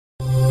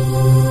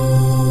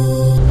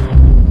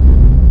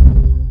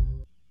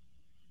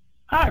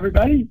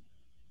everybody.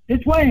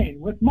 It's Wayne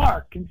with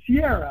Mark and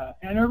Sierra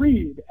and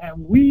Arib,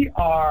 and we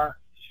are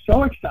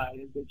so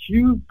excited that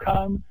you've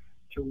come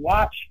to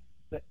watch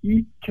the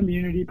Eat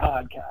Community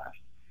podcast.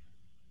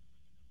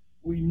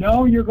 We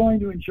know you're going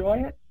to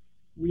enjoy it.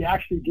 We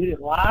actually did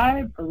it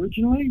live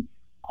originally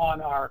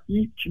on our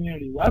Eat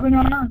Community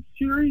webinar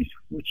series,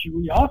 which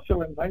we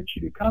also invite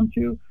you to come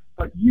to,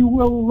 but you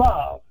will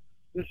love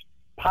this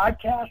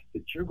podcast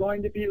that you're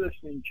going to be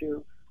listening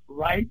to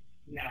right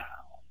now.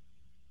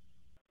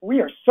 We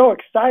are so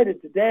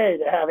excited today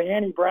to have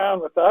Annie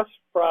Brown with us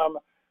from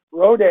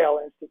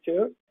Rodale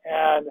Institute,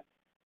 and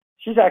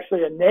she's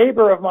actually a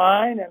neighbor of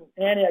mine. And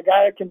Annie, I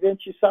got to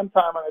convince you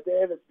sometime on a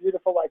day that's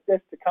beautiful like this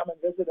to come and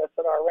visit us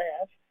at our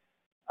ranch.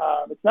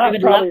 It's not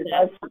really as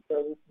nice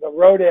as the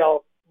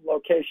Rodale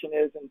location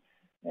is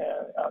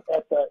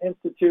at the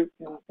Institute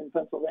in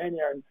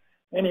Pennsylvania and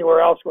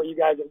anywhere else where you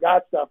guys have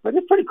got stuff, but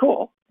it's pretty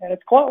cool and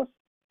it's close.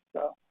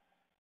 So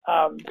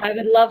I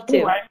would love to.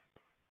 Anyway,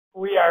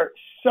 we are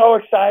so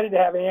excited to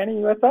have Annie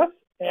with us,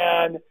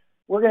 and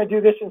we're going to do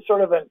this in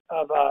sort of an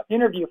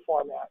interview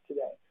format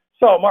today.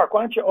 So, Mark,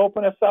 why don't you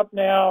open us up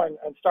now and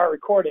start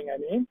recording,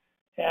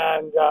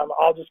 and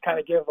I'll just kind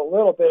of give a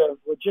little bit of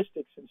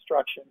logistics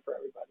instruction for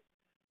everybody.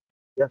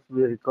 Yes,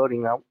 we're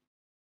recording now.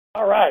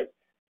 All right.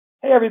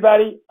 Hey,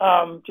 everybody.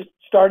 Just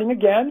starting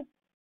again.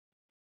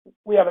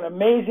 We have an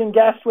amazing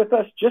guest with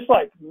us, just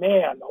like,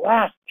 the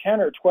last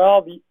 10 or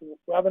 12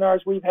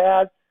 webinars we've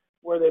had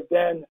where they've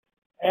been,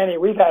 Annie,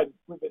 we've been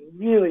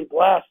really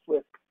blessed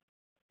with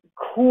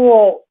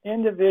cool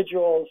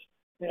individuals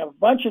in a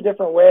bunch of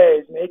different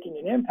ways making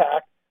an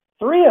impact.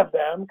 3 of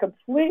them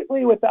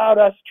completely without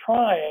us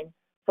trying,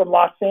 from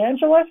Los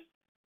Angeles,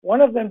 one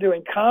of them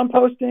doing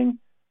composting,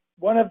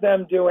 one of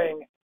them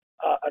doing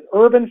an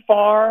urban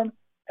farm,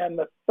 and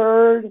the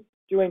third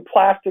doing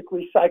plastic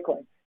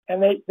recycling.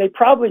 And they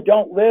probably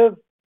don't live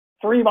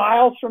 3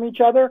 miles from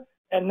each other,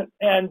 and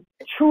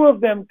 2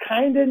 of them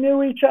kind of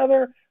knew each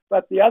other,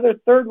 but the other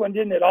third one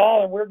didn't at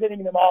all, and we're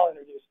getting them all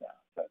introduced now.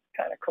 So it's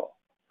kind of cool.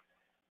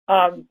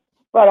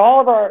 But all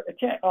of our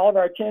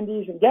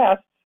attendees and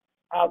guests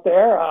out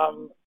there,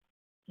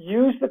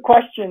 use the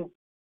question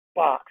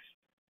box.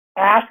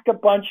 Ask a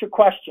bunch of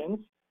questions.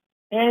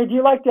 Annie, do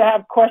you like to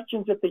have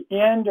questions at the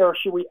end, or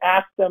should we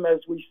ask them as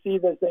we see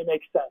as they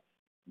make sense?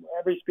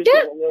 Every speaker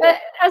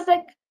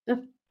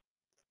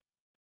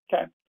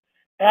Okay.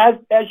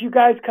 As you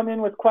guys come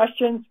in with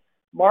questions,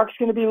 Mark's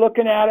going to be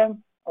looking at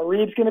them.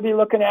 Arib's going to be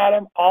looking at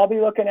them. I'll be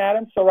looking at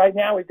them. So right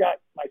now we've got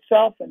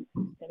myself and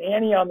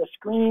Annie on the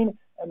screen,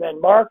 and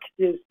then Mark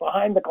is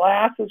behind the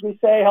glass, as we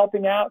say,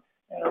 helping out.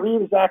 And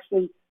Arib is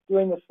actually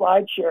doing the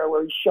slide share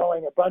where he's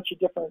showing a bunch of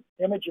different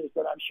images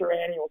that I'm sure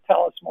Annie will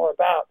tell us more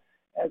about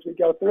as we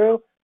go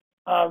through.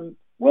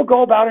 We'll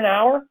go about an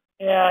hour,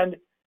 and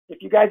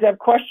if you guys have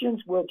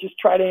questions, we'll just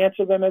try to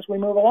answer them as we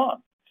move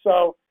along.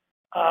 So,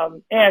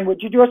 and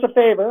would you do us a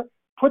favor?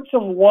 Put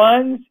some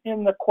 1s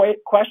in the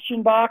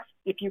question box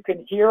if you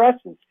can hear us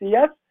and see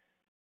us,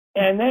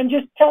 and then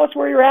just tell us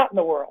where you're at in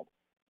the world,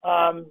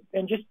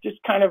 and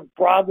just kind of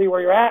broadly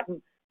where you're at,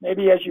 and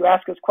maybe as you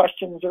ask us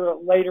questions or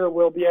later,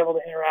 we'll be able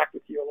to interact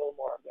with you a little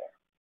more there.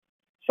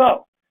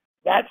 So,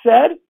 that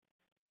said,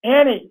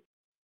 Annie,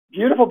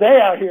 beautiful day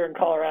out here in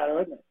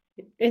Colorado, isn't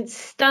it? It's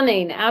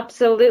stunning,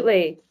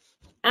 absolutely.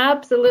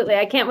 Absolutely.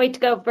 I can't wait to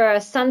go for a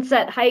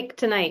sunset hike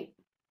tonight.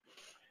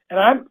 And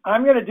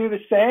I'm going to do the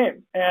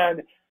same.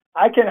 And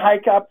I can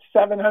hike up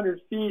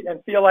 700 feet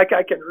and feel like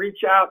I can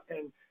reach out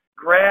and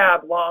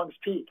grab Long's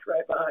Peak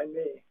right behind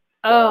me.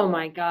 Oh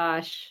my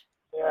gosh.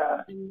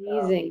 Yeah.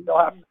 Amazing.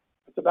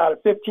 It's about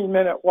a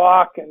 15-minute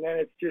walk, and then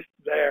it's just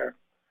there.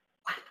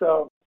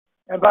 So,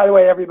 and by the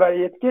way, everybody,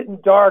 it's getting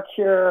dark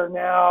here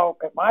now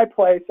at my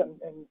place,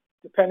 and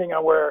depending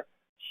on where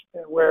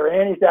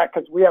Annie's at,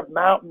 because we have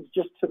mountains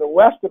just to the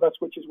west of us,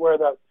 which is where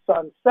the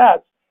sun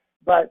sets.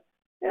 But,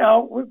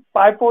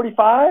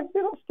 5:45,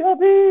 it'll still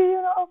be,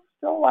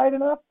 still light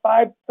enough.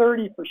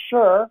 5:30 for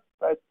sure.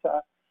 But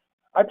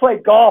I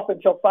played golf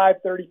until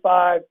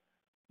 5:35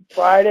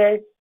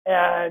 Friday,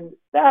 and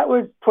that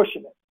was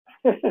pushing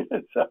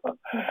it.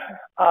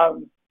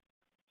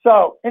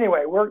 So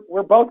anyway,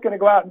 we're both going to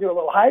go out and do a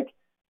little hike.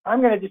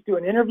 I'm going to just do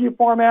an interview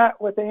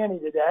format with Annie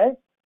today.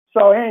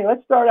 So Annie,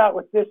 let's start out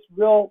with this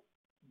real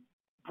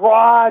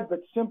broad but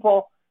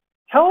simple.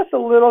 Tell us a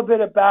little bit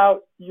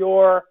about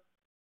your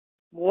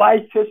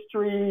life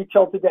history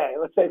till today.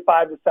 Let's say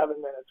 5 to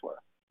 7 minutes worth.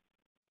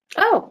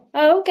 Oh,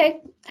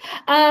 okay.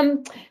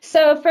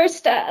 So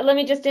first, let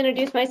me just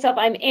introduce myself.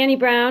 I'm Annie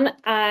Brown.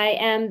 I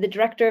am the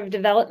Director of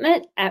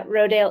Development at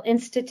Rodale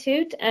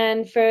Institute.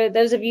 And for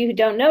those of you who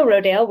don't know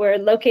Rodale, we're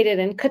located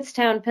in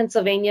Kutztown,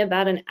 Pennsylvania,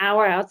 about an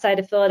hour outside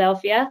of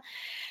Philadelphia.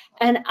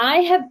 And I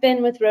have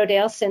been with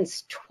Rodale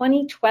since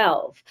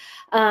 2012.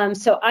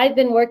 So I've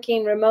been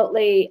working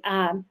remotely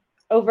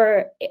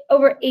over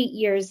 8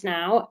 years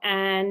now,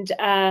 and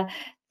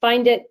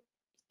find it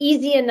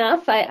easy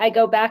enough. I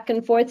go back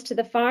and forth to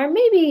the farm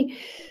maybe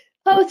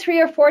 3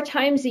 or 4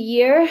 times a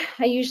year.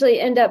 I usually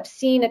end up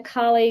seeing a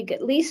colleague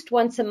at least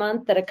once a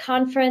month at a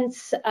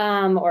conference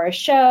or a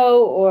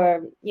show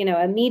or,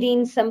 a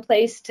meeting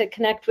someplace to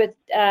connect with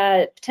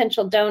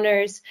potential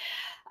donors.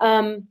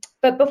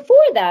 But before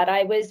that,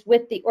 I was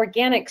with the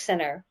Organic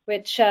Center,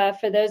 which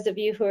for those of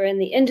you who are in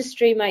the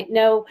industry might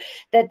know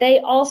that they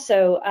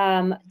also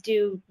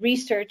do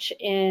research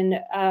in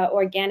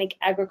organic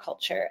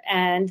agriculture.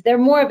 And they're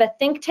more of a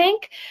think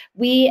tank.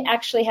 We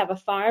actually have a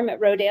farm at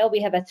Rodale.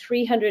 We have a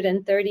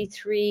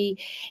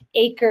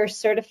 333-acre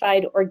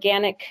certified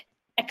organic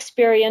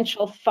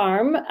experiential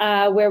farm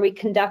where we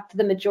conduct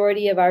the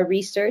majority of our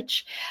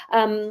research.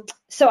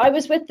 So I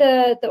was with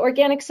the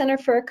Organic Center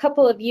for a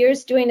couple of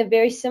years doing a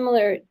very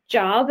similar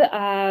job,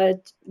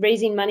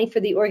 raising money for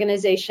the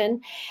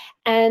organization.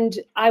 And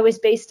I was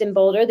based in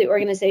Boulder. The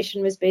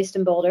organization was based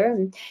in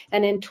Boulder.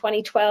 And in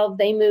 2012,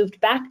 they moved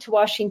back to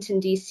Washington,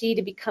 D.C.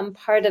 to become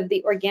part of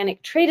the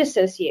Organic Trade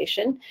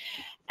Association.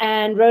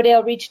 And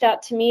Rodale reached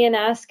out to me and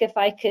asked if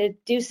I could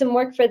do some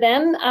work for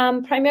them,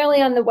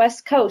 primarily on the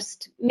West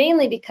Coast,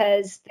 mainly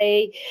because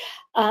they,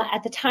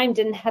 at the time,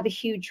 didn't have a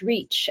huge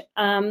reach.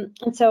 And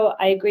so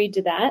I agreed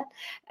to that.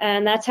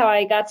 And that's how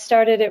I got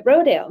started at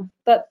Rodale.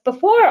 But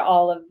before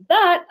all of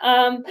that,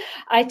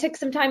 I took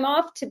some time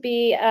off to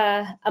be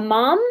a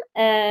mom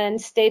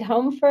and stayed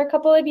home for a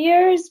couple of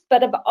years.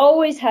 But I've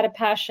always had a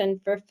passion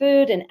for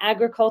food and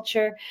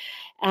agriculture.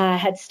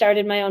 Had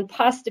started my own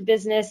pasta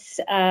business,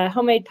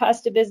 homemade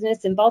pasta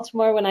business in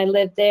Baltimore when I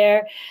lived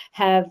there.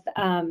 Have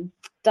done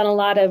a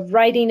lot of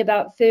writing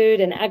about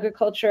food and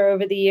agriculture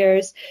over the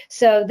years.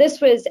 So this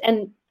was,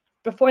 and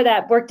before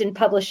that, worked in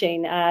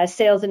publishing,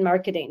 sales and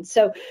marketing.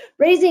 So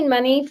raising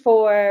money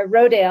for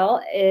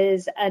Rodale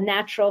is a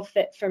natural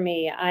fit for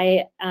me.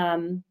 I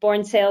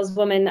born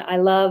saleswoman. I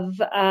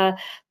love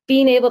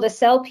being able to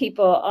sell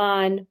people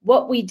on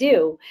what we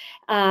do,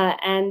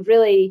 and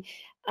really.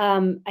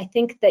 I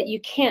think that you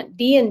can't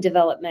be in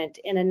development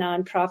in a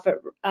nonprofit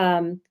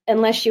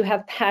unless you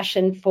have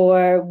passion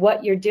for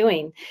what you're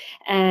doing.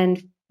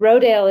 And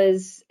Rodale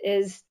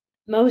is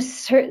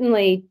most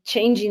certainly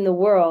changing the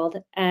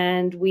world,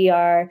 and we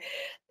are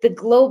the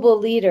global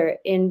leader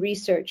in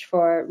research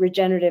for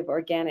regenerative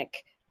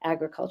organic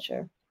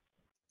agriculture.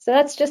 So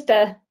that's just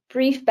a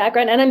brief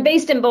background, and I'm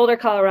based in Boulder,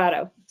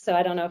 Colorado. So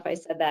I don't know if I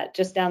said that,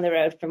 just down the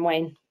road from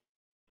Wayne.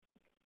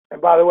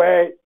 And by the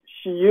way,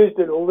 she used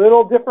a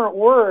little different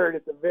word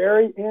at the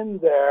very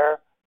end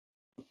there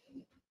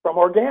from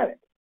organic.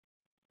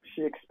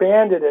 She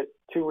expanded it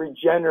to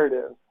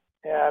regenerative,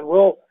 and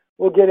we'll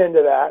get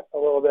into that a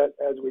little bit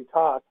as we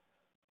talk.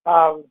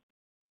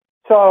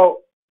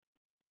 So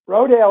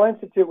Rodale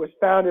Institute was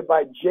founded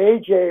by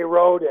J.J.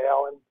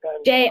 Rodale, and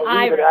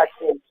J.I.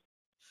 Rodale.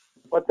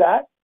 What's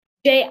that?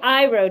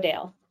 J.I.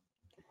 Rodale.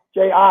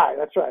 J.I.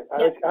 That's right.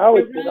 Yeah. I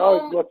always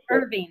look for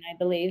Irving, I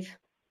believe.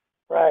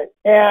 Right.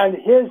 And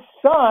his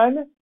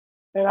son,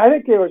 and I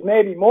think there was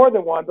maybe more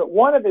than one, but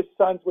one of his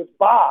sons was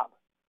Bob.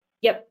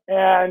 Yep.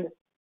 And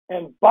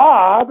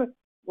Bob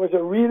was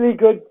a really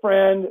good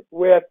friend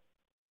with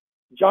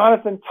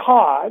Jonathan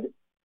Todd,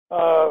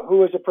 who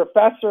was a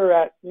professor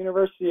at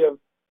University of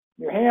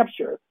New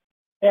Hampshire.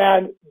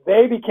 And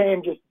they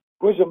became just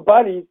bosom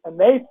buddies, and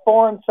they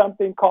formed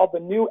something called the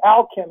New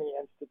Alchemy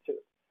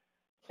Institute.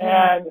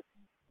 And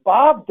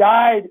Bob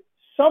died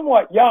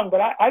somewhat young, but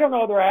I don't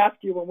know whether I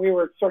asked you when we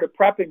were sort of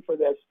prepping for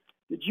this.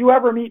 Did you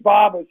ever meet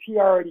Bob? Was he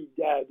already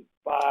dead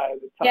by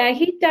the time? Yeah,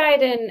 he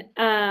died in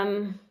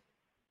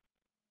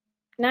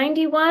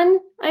 91,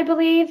 I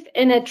believe,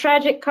 in a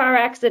tragic car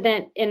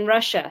accident in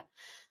Russia.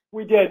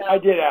 We did. So, I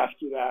did ask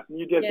you that. And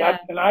you did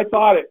that. And I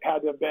thought it had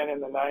to have been in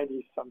the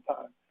 90s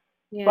sometime.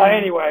 Yeah. But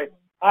anyway,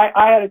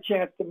 I had a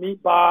chance to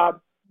meet Bob.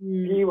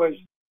 He was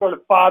sort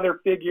of father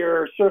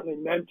figure, certainly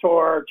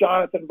mentor.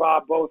 Jonathan and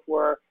Bob both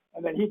were.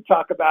 And then he'd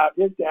talk about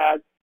his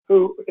dad,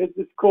 who is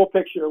this cool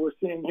picture we're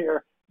seeing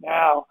here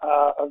now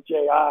of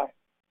J.I.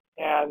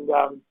 And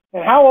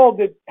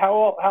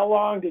how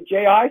long did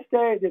J.I.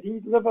 stay? Did he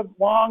live a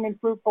long and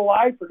fruitful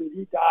life, or did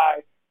he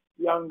die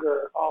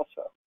younger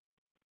also?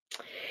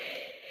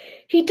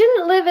 He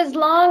didn't live as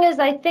long as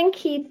I think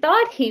he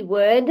thought he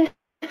would.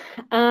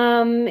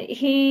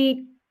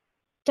 He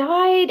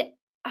died.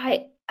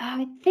 I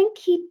think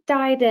he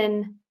died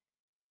in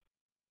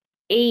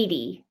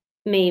 80.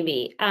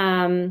 Maybe.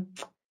 And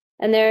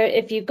there,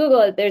 if you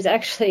Google it, there's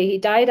actually, he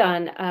died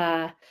on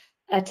a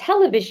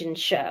television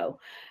show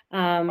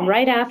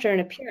right after an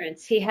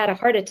appearance. He had a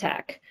heart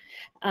attack.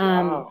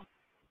 Wow.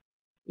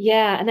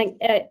 Yeah, and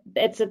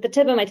it's at the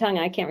tip of my tongue.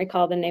 I can't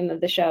recall the name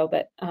of the show,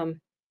 but I'm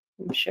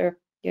sure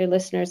your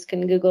listeners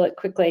can Google it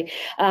quickly.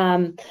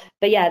 But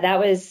yeah, that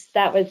was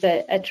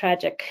a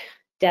tragic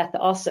death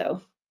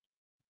also.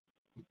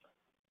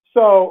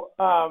 So,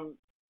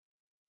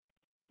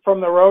 from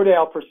the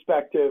Rodale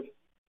perspective,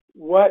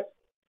 what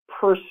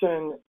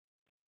person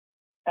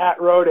at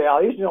Rodale,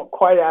 I usually don't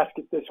quite ask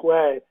it this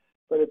way,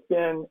 but it's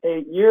been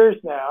 8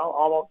 years now,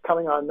 almost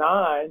coming on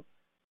 9.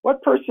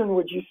 What person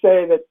would you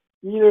say that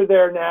either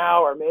there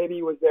now or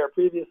maybe was there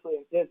previously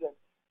and isn't,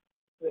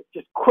 that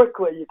just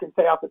quickly you can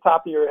say off the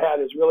top of your head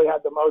has really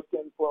had the most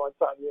influence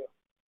on you,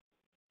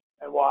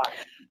 and why?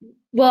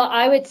 Well,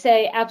 I would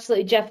say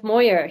absolutely Jeff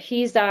Moyer.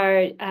 He's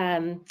our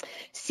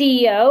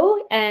CEO,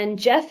 and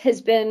Jeff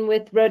has been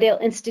with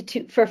Rodale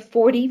Institute for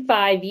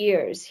 45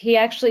 years. He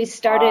actually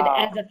started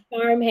as a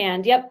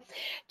farmhand. Yep.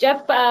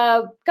 Jeff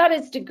got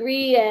his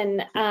degree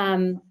in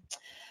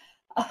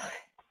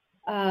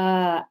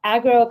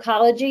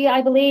agroecology,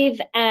 I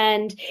believe,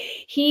 and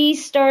he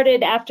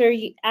started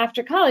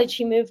after college.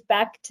 He moved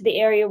back to the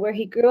area where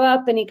he grew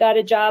up, and he got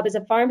a job as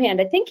a farmhand.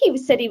 I think he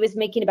said he was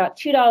making about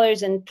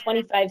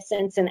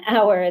 $2.25 an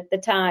hour at the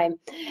time,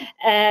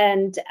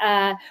 and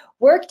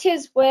worked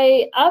his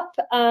way up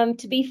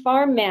to be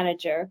farm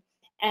manager.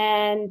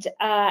 And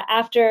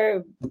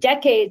after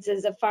decades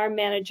as a farm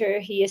manager,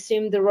 he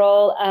assumed the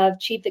role of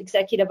chief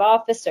executive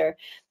officer.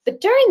 But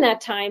during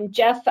that time,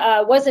 Jeff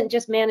wasn't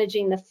just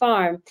managing the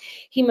farm.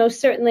 He most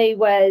certainly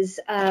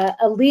was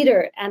a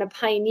leader and a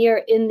pioneer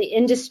in the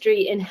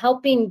industry in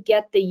helping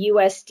get the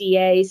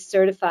USDA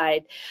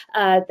certified,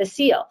 the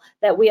seal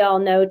that we all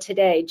know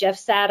today. Jeff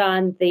sat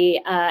on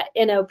the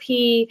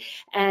NOP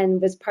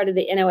and was part of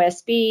the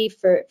NOSB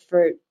for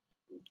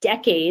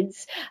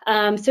decades.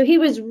 So he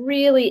was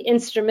really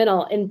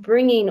instrumental in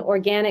bringing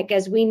organic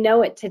as we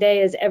know it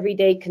today as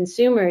everyday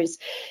consumers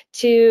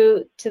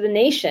to the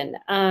nation.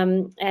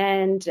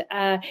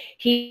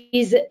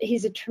 He's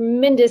a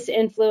tremendous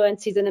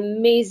influence. He's an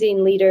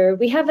amazing leader.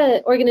 We have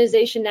an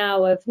organization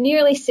now of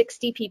nearly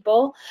 60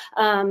 people,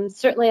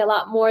 certainly a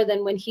lot more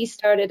than when he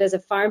started as a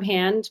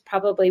farmhand.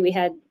 Probably we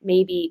had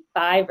maybe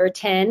 5 or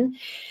 10.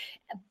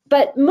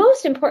 But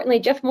most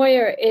importantly, Jeff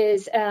Moyer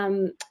is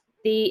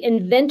the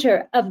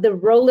inventor of the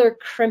roller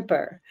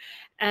crimper.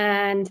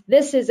 And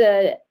this is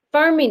a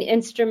farming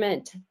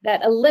instrument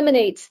that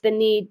eliminates the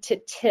need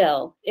to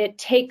till. It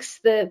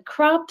takes the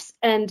crops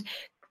and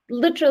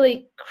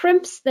literally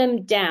crimps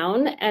them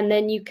down, and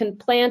then you can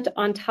plant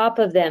on top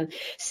of them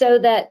so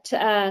that,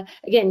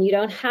 again, you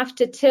don't have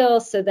to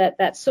till, so that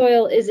that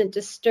soil isn't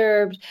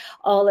disturbed.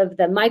 All of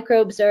the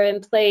microbes are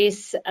in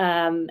place,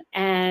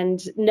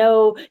 and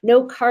no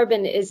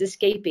carbon is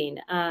escaping.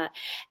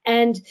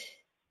 And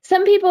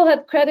some people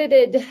have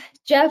credited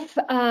Jeff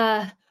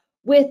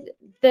with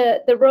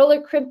the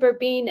roller crimper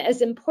being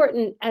as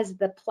important as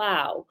the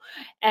plow.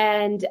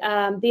 And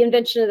the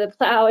invention of the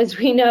plow, as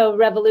we know,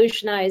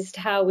 revolutionized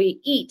how we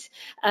eat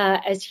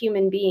as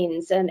human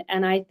beings. And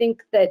I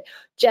think that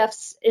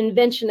Jeff's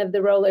invention of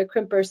the roller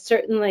crimper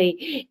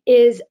certainly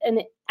is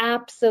an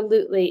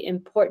absolutely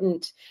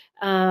important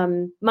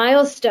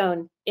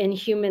milestone in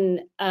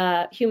human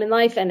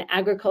life and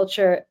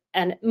agriculture,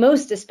 and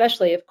most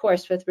especially, of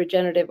course, with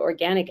regenerative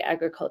organic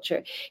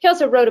agriculture. He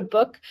also wrote a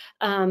book,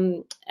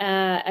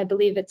 I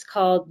believe it's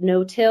called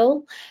No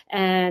Till,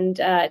 and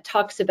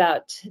talks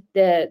about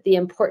the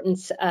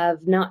importance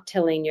of not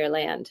tilling your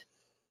land.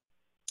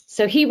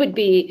 So he would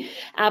be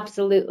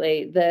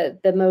absolutely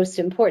the most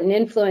important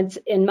influence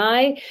in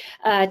my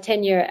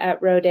tenure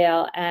at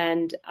Rodale,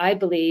 and I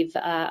believe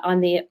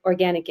on the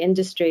organic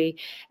industry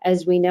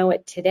as we know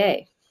it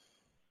today.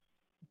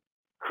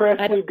 Chris,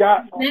 we've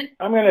got.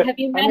 Have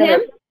you met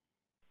him?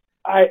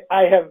 I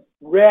have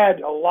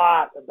read a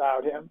lot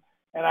about him,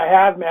 and I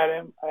have met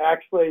him. I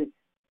actually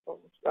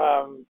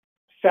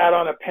sat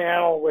on a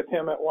panel with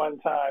him at one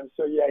time.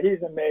 So yeah,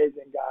 he's an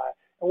amazing guy,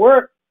 and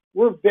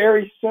we're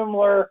very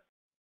similar.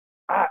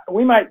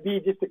 We might be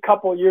just a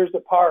couple years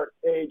apart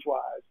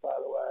age-wise, by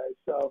the way.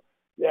 So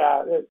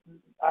yeah,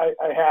 I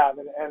have,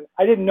 and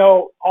I didn't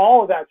know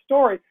all of that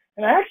story,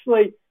 and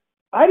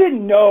I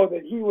didn't know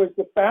that he was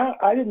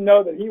I didn't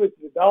know that he was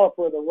the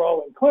developer of the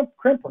rolling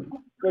crimper,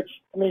 which,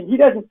 I mean, he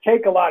doesn't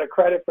take a lot of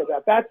credit for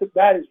that.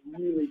 That is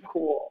really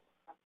cool.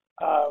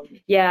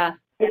 Yeah.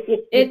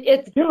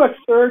 Do a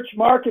search,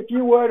 Mark, if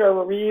you would,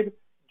 or Reeve,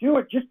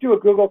 just do a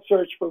Google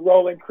search for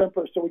rolling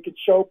crimper so we could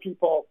show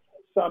people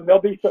some.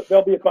 There'll be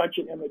a bunch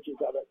of images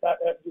of it.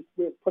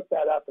 We'll put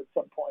that up at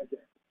some point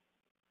there.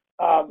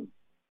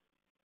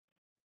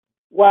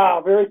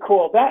 Wow, very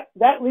cool.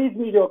 That leads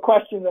me to a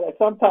question that I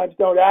sometimes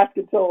don't ask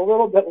until a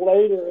little bit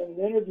later in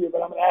the interview,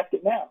 but I'm going to ask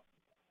it now.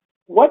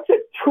 What's a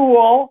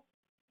tool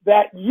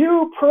that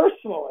you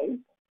personally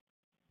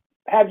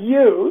have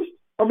used,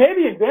 or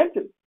maybe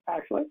invented,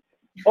 actually,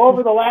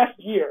 over the last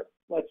year,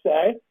 let's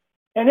say?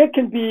 And it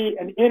can be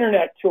an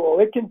internet tool.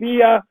 It can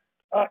be a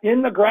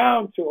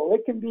in-the-ground tool.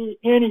 It can be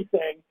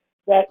anything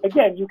that,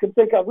 again, you can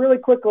think of really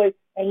quickly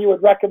and you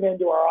would recommend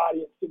to our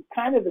audience. It's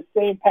kind of the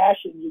same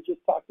passion you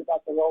just talked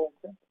about the rolling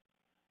crimper.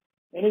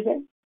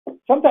 Anything?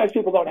 Sometimes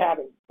people don't have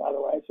it, by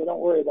the way, so don't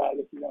worry about it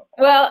if you don't.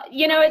 Well,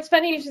 it's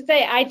funny you should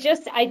say. I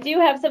do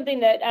have something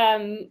that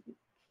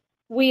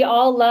we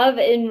all love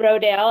in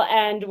Rodale,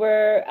 and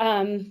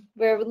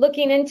we're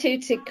looking into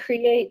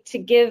to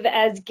give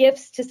as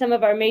gifts to some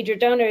of our major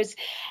donors.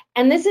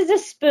 And this is a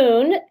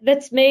spoon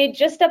that's made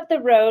just up the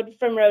road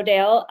from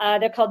Rodale.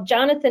 They're called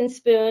Jonathan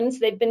spoons.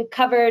 They've been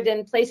covered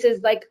in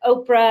places like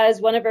Oprah is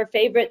one of her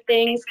favorite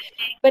things.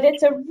 But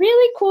it's a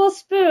really cool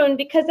spoon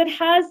because it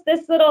has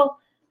this little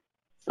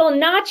little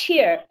notch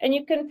here, and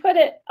you can put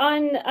it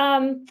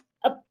on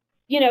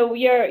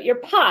your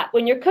pot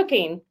when you're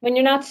cooking, when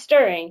you're not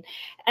stirring.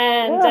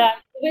 And it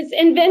was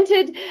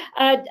invented,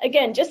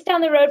 again, just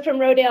down the road from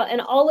Rodale, and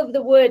all of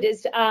the wood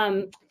is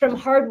from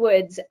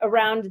hardwoods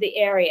around the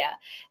area.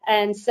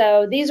 And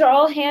so these are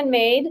all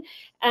handmade,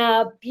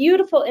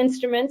 beautiful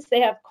instruments.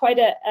 They have quite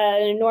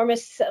an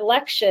enormous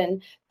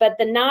selection, but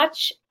the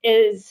notch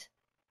is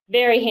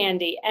very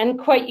handy and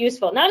quite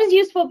useful. Not as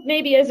useful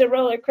maybe as a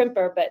roller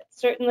crimper, but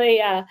certainly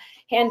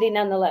handy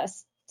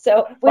nonetheless.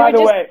 So by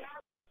the way,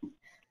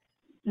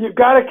 you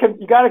got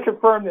to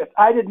confirm this.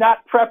 I did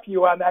not prep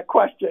you on that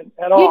question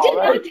at all. You did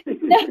right?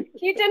 not. No,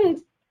 you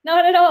didn't.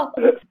 Not at all.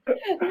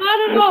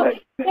 Not at all.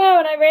 No,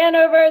 and I ran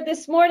over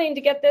this morning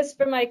to get this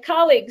for my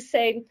colleagues,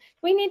 saying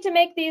we need to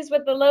make these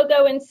with the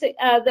logo and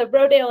the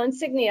Rodale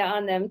insignia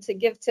on them to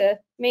give to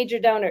major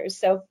donors.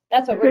 So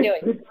that's what we're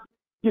doing.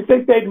 You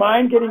think they'd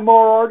mind getting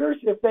more orders?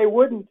 If they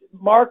wouldn't,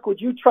 Mark, would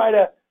you try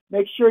to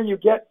make sure you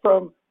get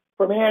from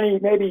Annie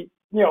maybe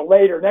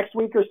later next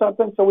week or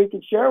something, so we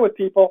can share with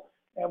people?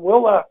 And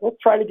we'll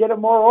try to get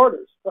them more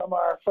orders from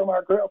our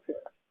group here.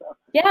 So.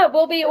 Yeah,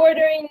 we'll be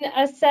ordering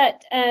a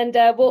set, and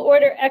we'll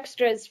order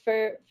extras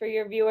for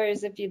your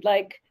viewers if you'd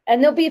like.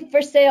 And they'll be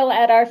for sale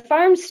at our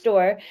farm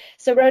store.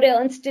 So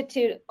Rodale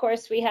Institute, of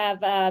course, we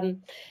have a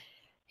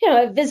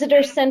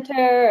visitor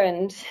center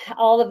and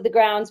all of the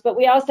grounds, but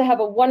we also have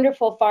a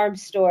wonderful farm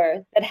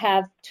store that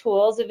have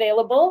tools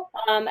available,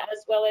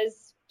 as well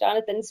as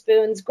Jonathan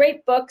Spoon's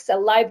great books, a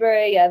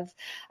library of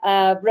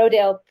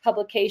Rodale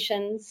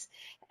publications,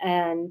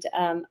 and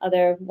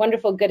other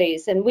wonderful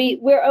goodies. And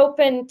we're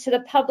open to the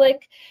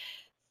public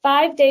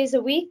 5 days a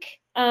week.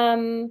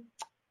 And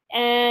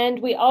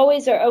we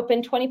always are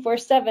open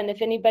 24/7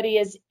 if anybody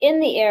is in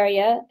the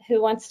area who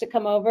wants to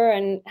come over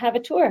and have a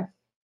tour.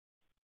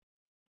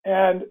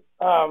 And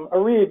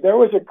Arib, there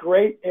was a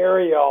great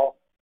aerial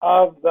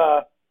of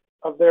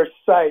their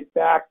site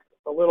back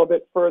a little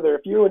bit further.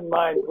 If you wouldn't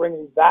mind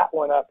bringing that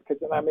one up,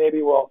 because then I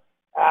maybe will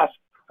ask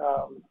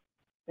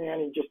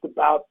Annie just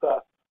about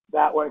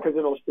that one, because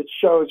it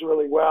shows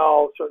really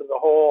well sort of the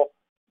whole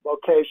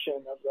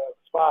location of the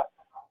spot.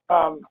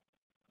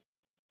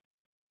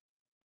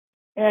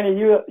 Annie,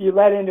 you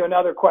led into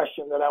another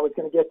question that I was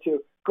going to get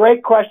to.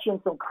 Great question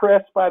from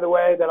Chris, by the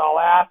way, that I'll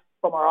ask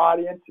from our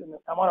audience, and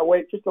I want to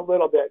wait just a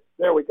little bit.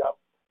 There we go.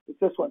 It's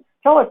this one.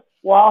 Tell us,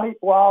 while he's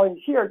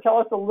here, tell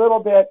us a little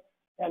bit,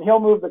 and he'll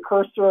move the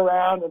cursor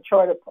around and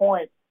try to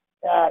point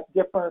at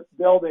different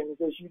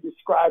buildings as you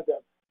describe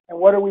them. And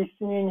what are we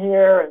seeing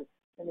here? And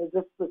is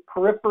this the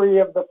periphery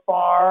of the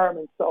farm,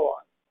 and so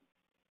on?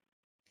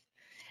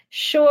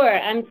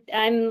 Sure,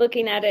 I'm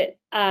looking at it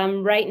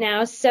right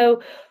now.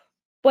 So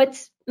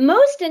what's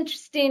most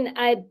interesting,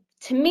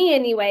 to me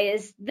anyway,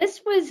 is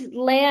this was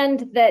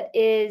land that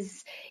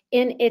is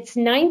in its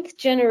 9th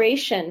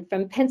generation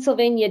from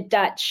Pennsylvania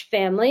Dutch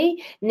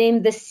family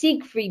named the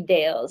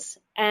Siegfrieddales.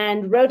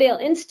 And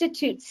Rodale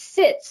Institute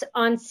sits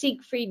on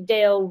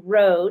Siegfrieddale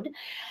Road.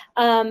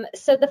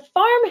 So the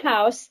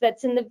farmhouse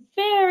that's in the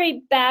very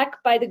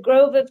back by the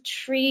grove of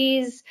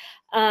trees,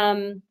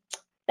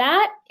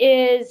 that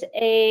is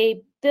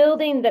a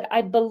building that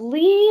I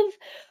believe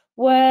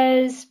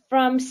was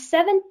from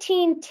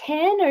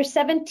 1710 or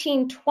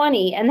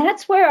 1720, and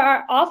that's where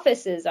our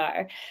offices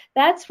are.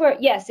 That's where,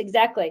 yes,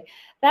 exactly.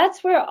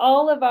 That's where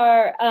all of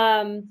our,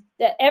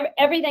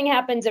 everything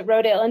happens at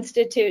Rodale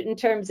Institute in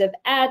terms of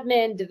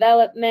admin,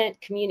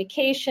 development,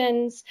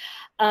 communications,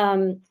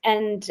 and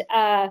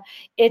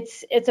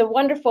it's a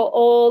wonderful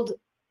old,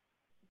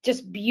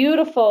 just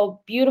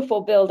beautiful,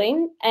 beautiful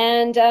building.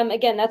 And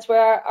again, that's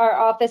where our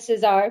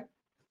offices are.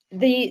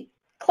 The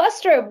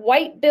cluster of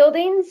white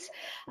buildings,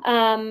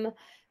 that's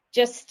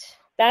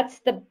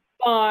the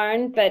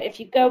barn. But if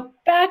you go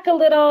back a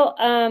little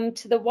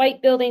to the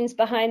white buildings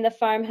behind the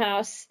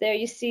farmhouse, there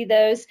you see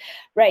those,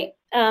 right?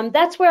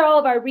 That's where all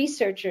of our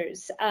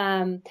researchers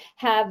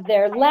have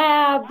their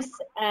labs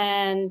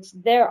and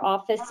their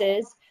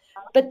offices.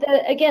 But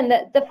again,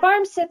 the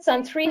farm sits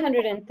on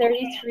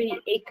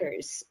 333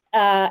 acres,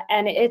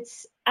 and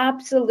it's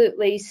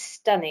absolutely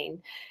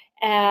stunning.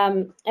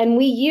 And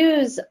we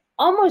use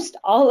almost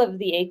all of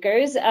the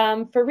acres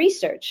for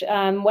research,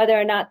 whether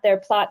or not they're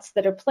plots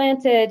that are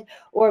planted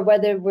or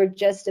whether we're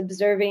just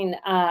observing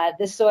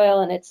the soil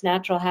and its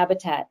natural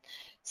habitat.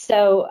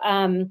 So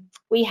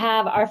we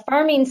have our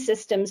farming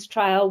systems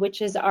trial,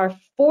 which is our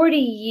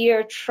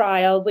 40-year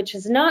trial, which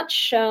is not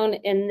shown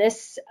in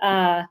this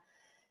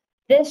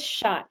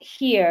shot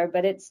here,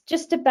 but it's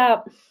just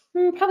about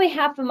probably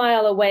half a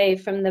mile away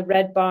from the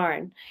Red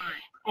Barn.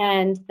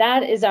 And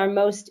that is our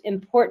most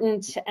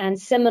important and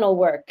seminal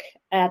work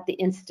at the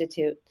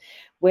Institute,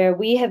 where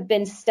we have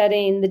been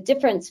studying the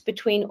difference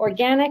between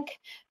organic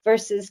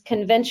versus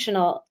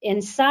conventional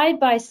in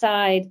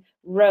side-by-side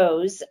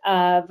rows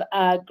of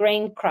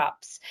grain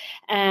crops.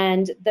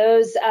 And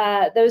those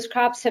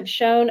crops have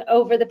shown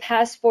over the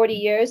past 40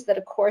 years that,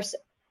 of course,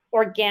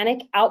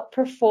 organic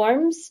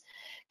outperforms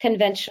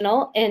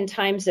conventional in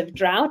times of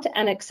drought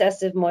and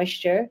excessive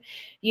moisture,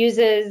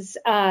 uses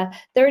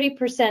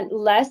 30%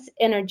 less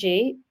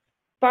energy.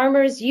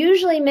 Farmers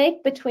usually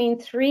make between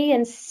 3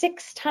 and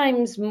 6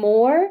 times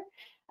more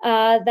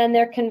than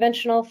their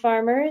conventional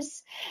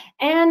farmers.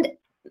 And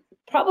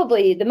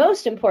probably the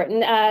most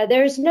important,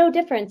 there's no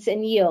difference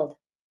in yield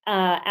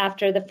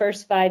after the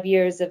first 5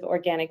 years of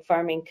organic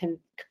farming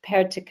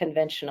compared to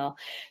conventional.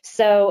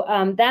 So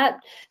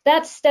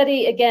that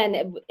study,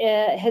 again,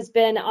 has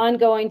been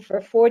ongoing for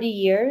 40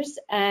 years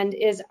and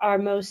is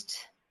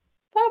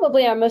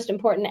probably our most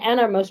important and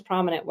our most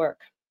prominent work.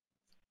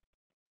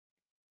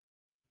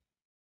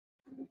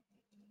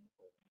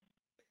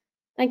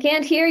 I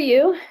can't hear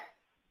you.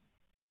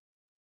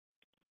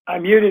 I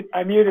muted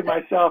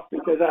myself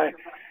because I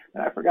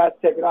forgot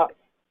to take it off.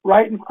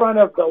 Right in front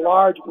of the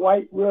large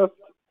white roofed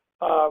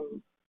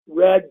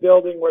red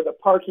building where the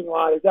parking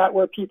lot, is that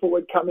where people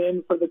would come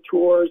in for the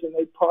tours and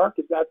they'd park?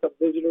 Is that the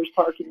visitors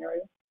parking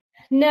area?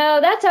 No,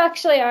 that's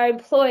actually our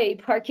employee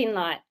parking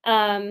lot.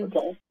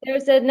 Okay.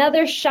 There's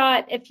another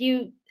shot. If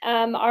you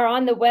are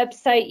on the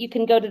website, you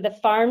can go to the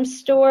farm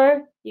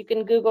store. You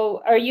can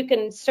Google, or you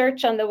can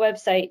search on the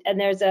website, and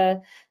there's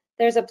a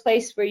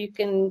place where you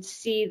can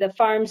see the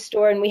farm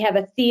store, and we have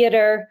a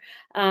theater,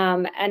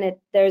 and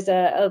there's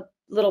a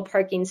little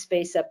parking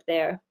space up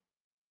there.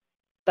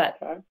 But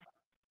okay.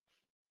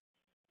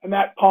 And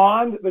that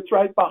pond that's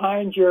right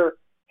behind your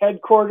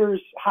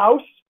headquarters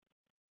house,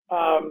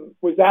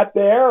 was that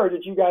there, or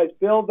did you guys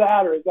build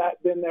that, or has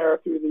that been there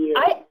through the years?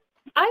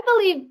 I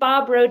believe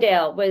Bob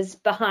Rodale was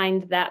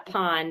behind that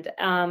pond.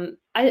 I'm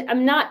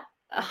not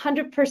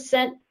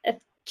 100%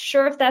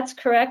 sure if that's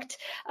correct,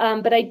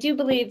 but I do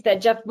believe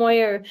that Jeff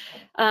Moyer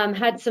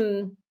had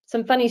some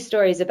funny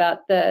stories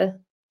about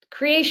the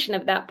creation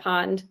of that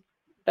pond,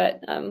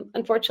 but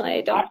unfortunately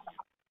I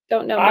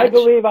don't know much. I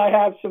believe I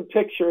have some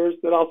pictures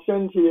that I'll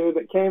send to you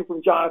that came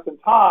from Jonathan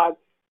Todd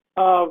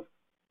of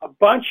a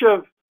bunch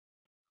of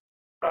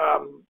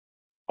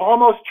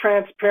almost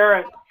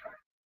transparent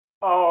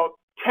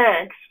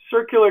tanks,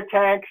 circular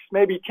tanks,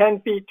 maybe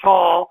 10 feet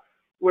tall,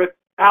 with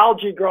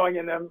algae growing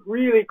in them,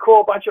 really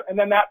cool bunch of, and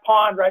then that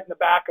pond right in the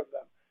back of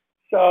them.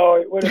 So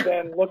it would have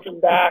been looking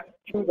back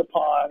to the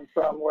pond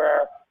from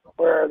where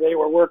they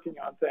were working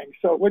on things.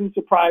 So it wouldn't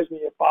surprise me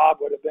if Bob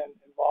would have been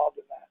involved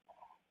in that.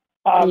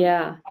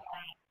 Yeah.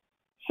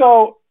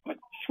 So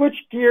switch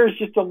gears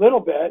just a little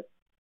bit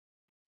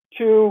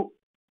to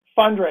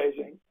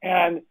fundraising,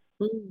 and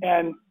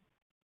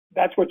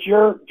that's what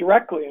you're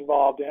directly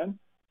involved in.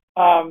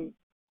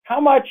 How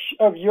much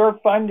of your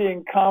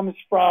funding comes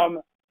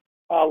from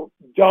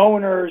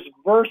donors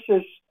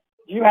versus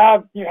you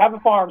have a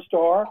farm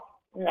store?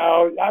 You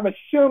know, I'm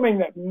assuming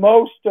that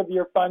most of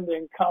your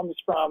funding comes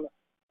from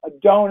a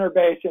donor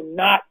base and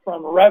not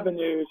from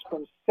revenues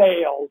from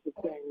sales of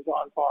things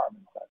on farm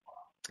and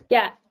such.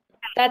 Yeah,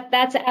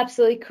 that's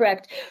absolutely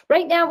correct.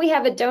 Right now we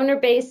have a donor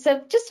base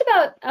of just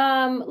about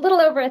a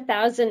little over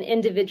 1,000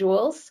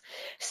 individuals.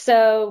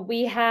 So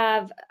we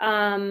have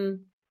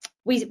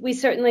we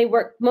certainly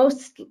work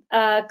most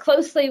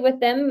closely with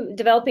them,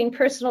 developing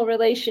personal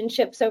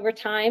relationships over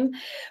time.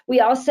 We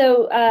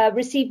also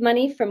receive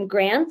money from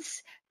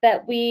grants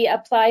that we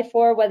apply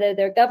for, whether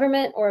they're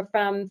government or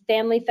from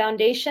family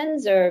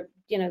foundations or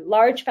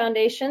large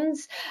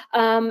foundations.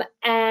 And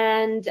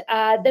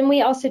then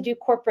we also do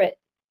corporate.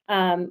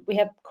 We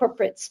have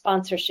corporate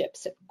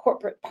sponsorships,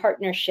 corporate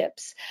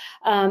partnerships,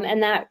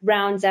 and that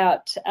rounds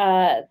out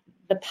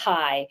the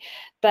pie.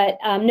 But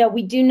no,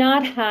 we do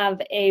not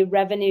have a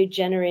revenue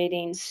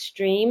generating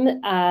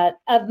stream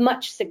of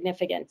much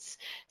significance.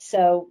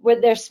 So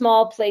there's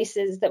small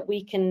places that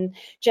we can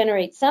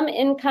generate some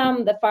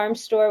income. The farm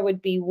store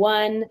would be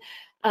one.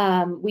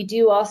 We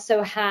do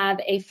also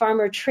have a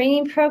farmer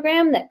training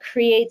program that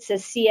creates a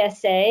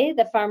CSA.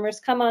 The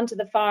farmers come onto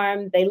the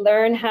farm, they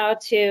learn how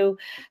to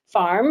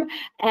farm,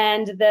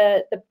 and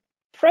the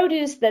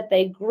produce that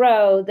they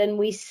grow, then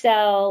we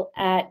sell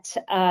at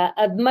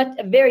a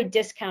very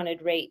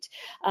discounted rate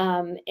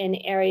in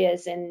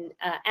areas in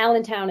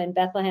Allentown and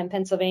Bethlehem,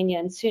 Pennsylvania,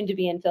 and soon to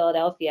be in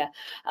Philadelphia.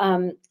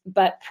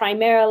 But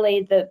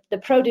primarily the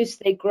produce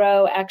they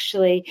grow,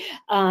 actually,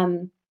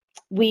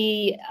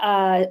 we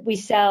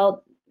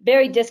sell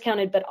very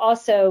discounted, but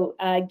also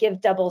give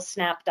double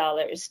SNAP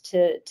dollars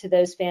to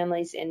those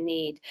families in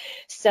need.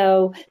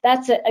 So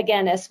that's,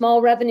 again, a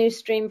small revenue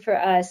stream for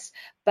us,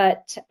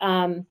 but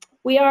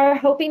we are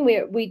hoping,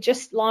 we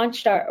just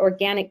launched our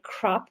organic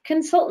crop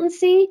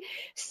consultancy.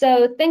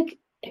 So think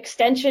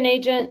extension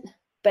agent,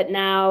 but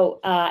now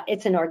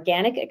it's an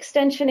organic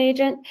extension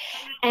agent.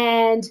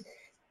 And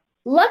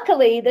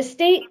luckily, the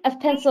state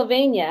of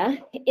Pennsylvania,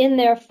 in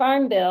their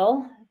farm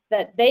bill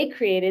that they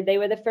created, they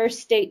were the first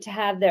state to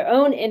have their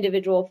own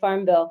individual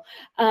farm bill.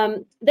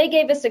 They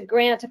gave us a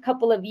grant a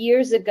couple of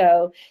years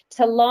ago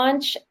to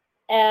launch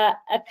a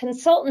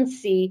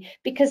consultancy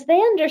because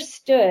they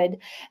understood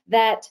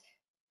that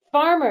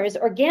farmers,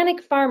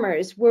 organic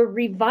farmers, were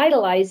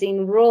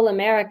revitalizing rural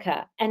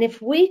America. And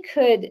if we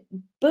could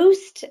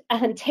boost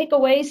and take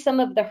away some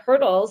of the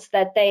hurdles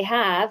that they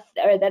have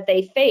or that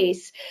they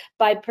face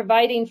by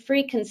providing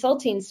free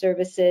consulting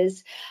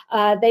services,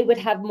 they would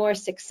have more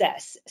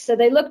success. So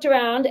they looked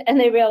around and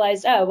they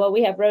realized, oh, well,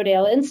 we have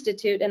Rodale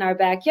Institute in our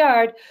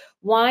backyard.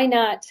 Why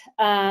not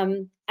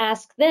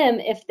ask them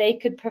if they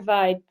could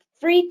provide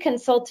free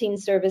consulting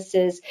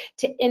services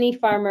to any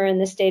farmer in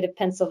the state of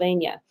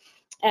Pennsylvania?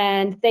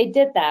 And they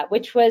did that,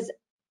 which was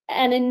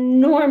an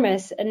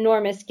enormous,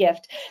 enormous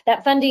gift.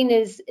 That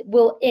funding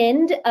will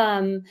end,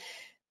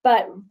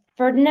 but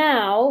for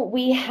now,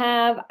 we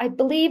have, I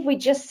believe we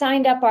just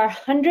signed up our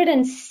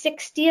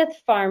 160th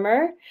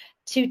farmer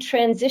to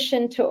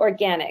transition to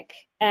organic.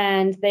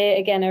 And they,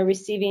 again, are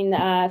receiving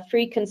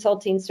free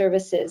consulting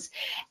services.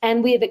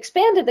 And we have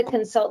expanded the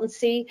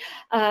consultancy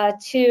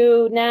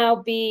to now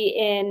be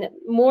in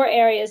more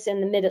areas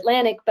in the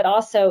Mid-Atlantic, but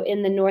also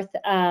in the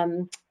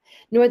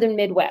Northern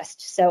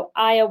Midwest. So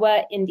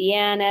Iowa,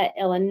 Indiana,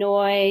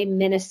 Illinois,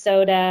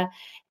 Minnesota,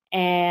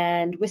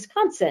 and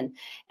Wisconsin.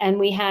 And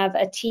we have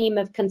a team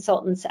of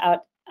consultants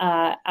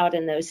out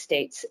in those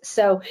states.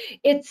 So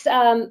it's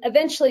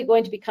eventually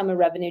going to become a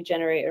revenue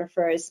generator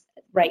for us.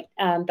 Right,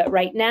 but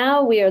right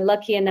now we are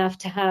lucky enough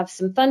to have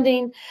some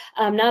funding,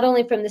 not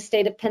only from the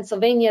state of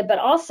Pennsylvania, but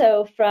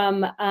also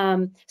from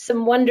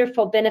some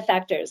wonderful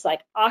benefactors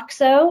like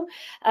OXO,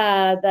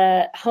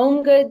 the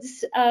home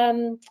goods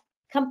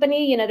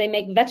company. You know, they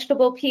make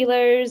vegetable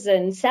peelers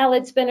and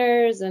salad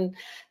spinners and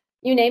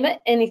you name it,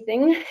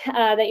 anything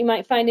that you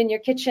might find in your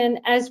kitchen,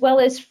 as well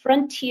as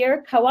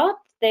Frontier Co-op.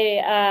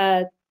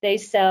 They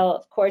sell,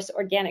 of course,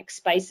 organic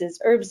spices,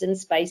 herbs and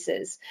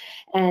spices,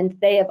 and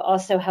they have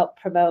also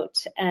helped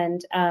promote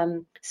and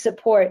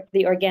support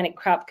the organic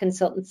crop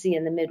consultancy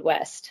in the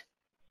Midwest.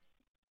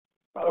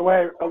 By the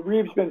way,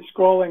 Reeve's been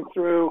scrolling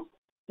through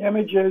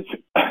images.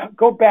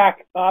 Go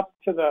back up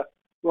to the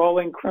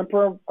rolling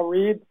crimper,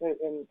 Reeve,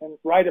 and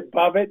right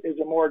above it is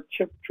a more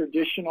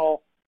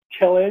traditional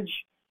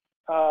tillage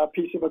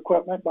piece of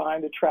equipment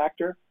behind a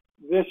tractor.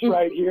 This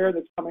right here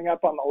that's coming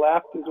up on the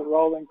left is a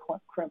rolling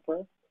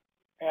crimper.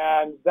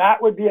 And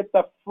that would be at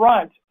the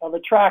front of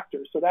a tractor.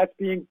 So that's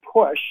being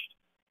pushed.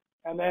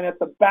 And then at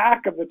the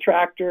back of the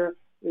tractor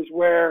is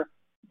where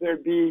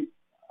there'd be,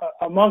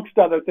 amongst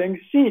other things,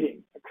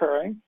 seeding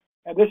occurring.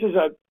 And this is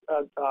a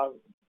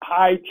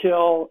high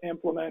till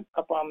implement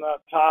up on the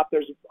top.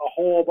 There's a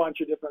whole bunch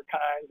of different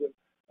kinds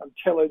of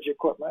tillage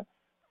equipment.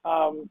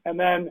 And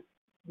then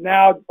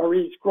now,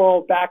 Ari,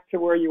 scroll back to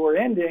where you were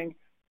ending,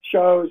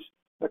 shows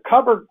the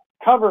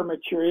cover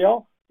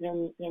material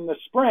in the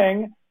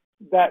spring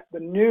that the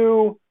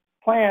new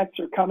plants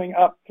are coming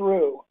up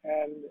through,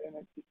 and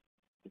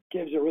it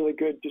gives a really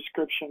good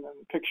description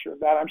and picture of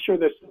that. I'm sure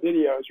this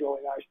video is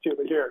really nice too,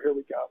 but here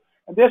we go.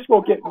 And this will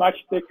get much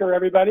thicker,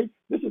 everybody.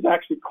 This is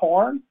actually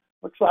corn,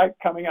 looks like,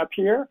 coming up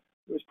here.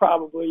 It was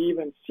probably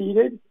even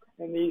seeded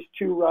in these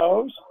two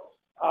rows.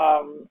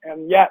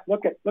 And yet,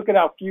 look at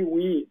how few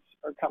weeds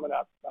are coming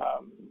up.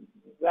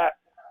 That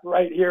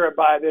right here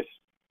by this,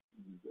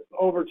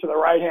 over to the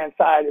right-hand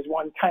side is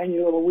one tiny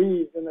little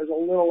weed, and there's a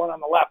little one on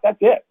the left. That's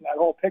it in that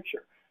whole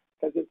picture,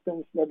 because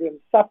they've been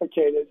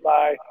suffocated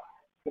by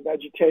the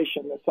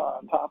vegetation that's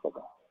on top of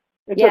them.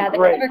 It's a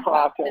great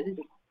process.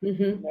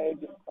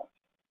 Amazing.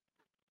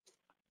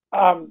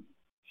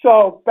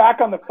 So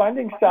back on the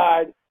funding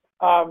side,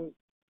 a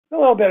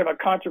little bit of a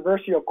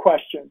controversial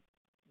question.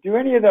 Do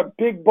any of the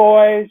big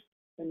boys,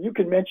 and you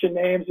can mention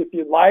names if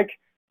you'd like,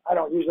 I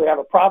don't usually have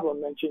a problem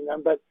mentioning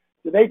them, but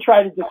do they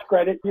try to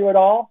discredit you at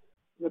all?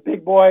 The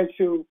big boys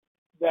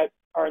that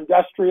are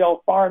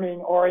industrial farming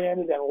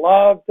oriented and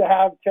love to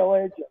have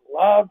tillage and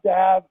love to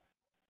have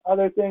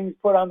other things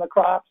put on the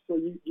crops. So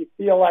you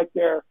feel like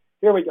here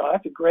we go.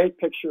 That's a great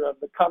picture of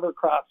the cover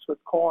crops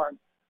with corn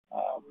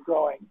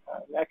growing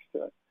next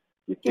to it.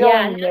 You feel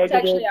any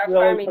negative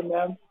really from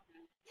them?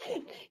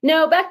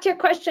 No, back to your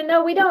question.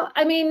 No, we don't.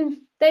 I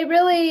mean, they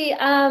really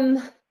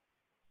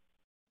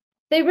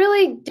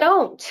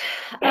don't.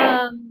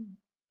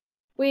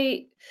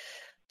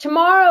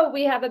 Tomorrow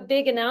we have a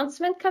big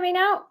announcement coming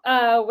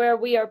out where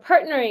we are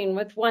partnering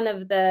with one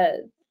of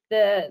the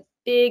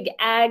big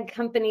ag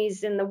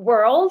companies in the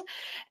world,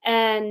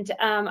 and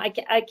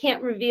I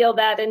can't reveal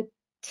that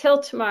until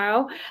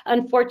tomorrow,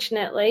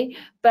 unfortunately.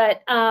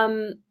 But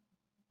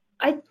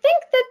I think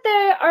that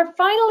they are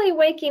finally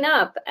waking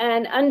up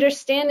and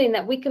understanding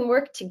that we can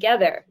work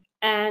together,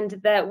 and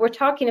that we're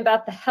talking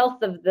about the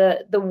health of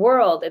the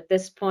world at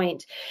this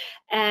point,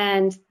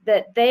 and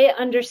that they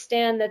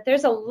understand that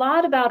there's a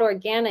lot about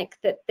organic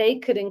that they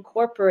could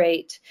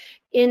incorporate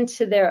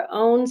into their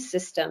own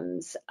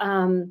systems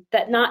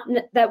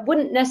that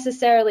wouldn't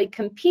necessarily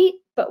compete,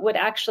 but would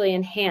actually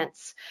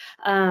enhance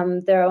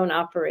their own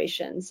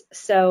operations.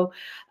 So,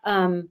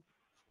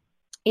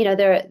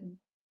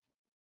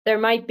 there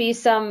might be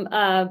some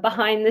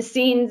behind the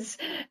scenes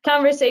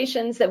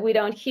conversations that we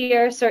don't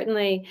hear,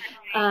 certainly,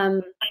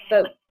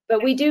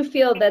 but we do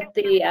feel that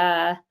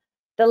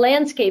the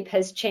landscape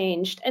has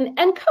changed. And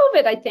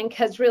COVID, I think,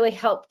 has really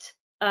helped.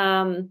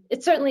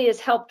 It certainly has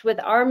helped with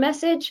our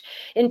message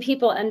in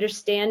people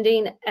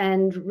understanding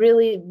and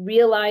really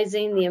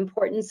realizing the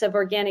importance of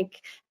organic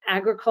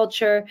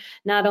agriculture,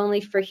 not only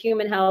for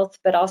human health,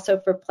 but also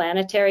for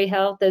planetary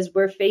health, as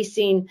we're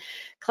facing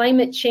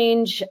climate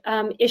change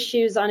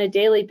issues on a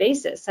daily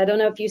basis. I don't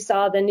know if you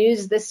saw the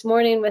news this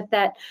morning with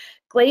that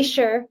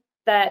glacier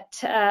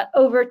that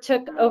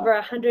overtook over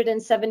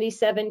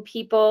 177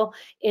 people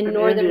in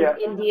northern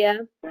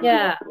India.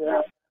 Yeah.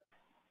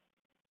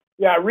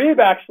 Yeah,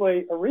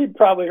 Reeb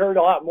probably heard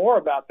a lot more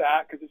about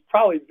that because it's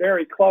probably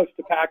very close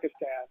to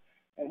Pakistan,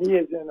 and he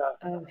is in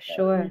a. Oh,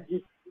 sure.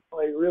 He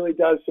really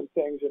does some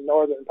things in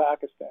northern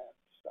Pakistan.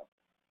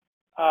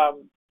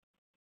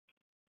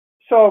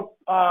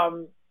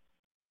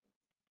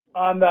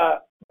 On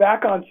the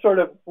back on sort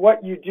of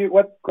what you do,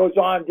 what goes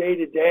on day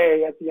to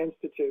day at the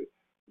Institute.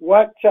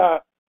 What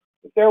if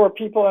there were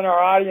people in our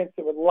audience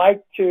that would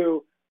like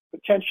to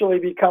potentially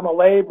become a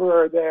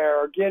laborer there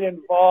or get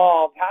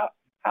involved?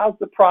 How's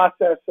the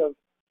process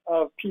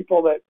of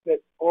people that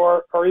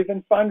or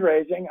even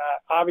fundraising?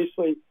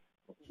 Obviously,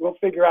 we'll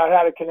figure out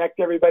how to connect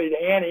everybody to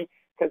Annie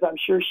because I'm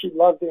sure she'd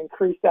love to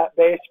increase that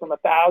base from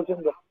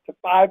 1,000 to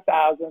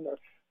 5,000 or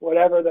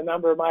whatever the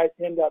number might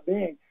end up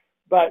being.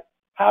 But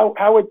how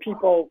would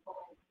people?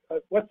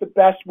 What's the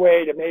best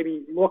way to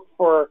maybe look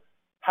for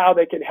how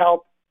they could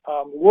help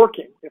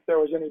working if there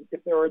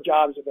were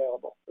jobs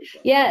available?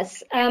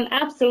 Yes,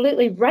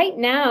 absolutely. Right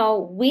now,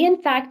 we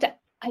in fact,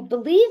 I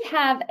believe,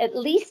 have at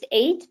least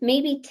 8,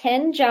 maybe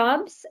 10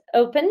 jobs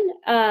open.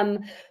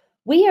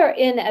 We are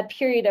in a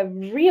period of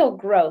real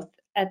growth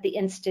at the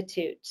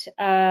Institute.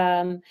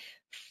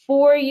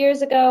 4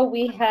 years ago,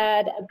 we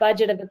had a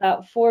budget of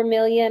about 4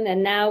 million,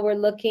 and now we're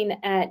looking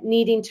at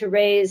needing to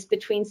raise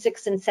between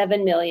 6 and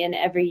 7 million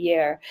every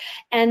year.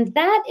 And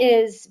that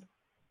is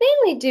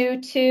mainly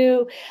due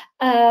to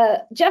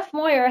Jeff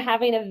Moyer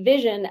having a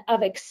vision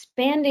of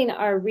expanding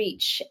our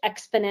reach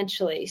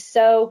exponentially.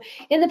 So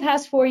in the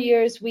past 4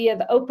 years, we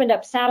have opened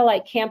up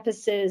satellite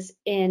campuses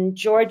in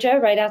Georgia,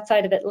 right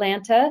outside of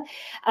Atlanta,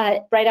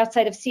 right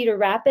outside of Cedar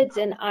Rapids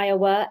in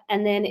Iowa,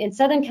 and then in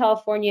Southern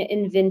California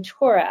in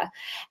Ventura.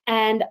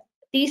 And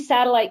these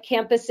satellite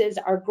campuses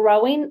are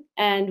growing,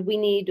 and we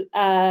need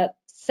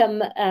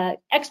some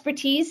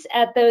expertise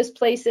at those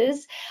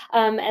places,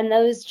 and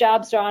those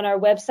jobs are on our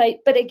website.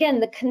 But again,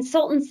 the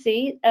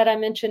consultancy that I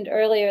mentioned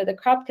earlier, the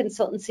crop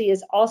consultancy,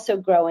 is also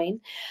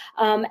growing.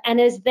 And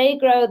as they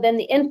grow, then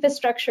the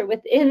infrastructure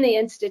within the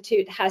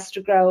Institute has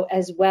to grow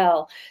as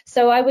well.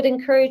 So I would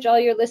encourage all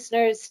your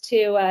listeners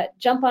to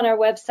jump on our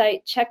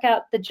website, check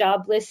out the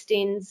job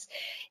listings.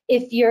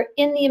 If you're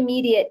in the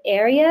immediate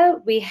area,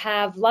 we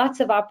have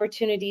lots of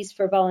opportunities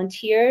for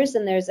volunteers,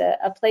 and there's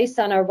a place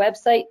on our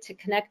website to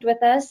connect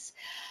with us.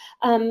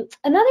 Another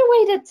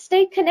way to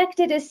stay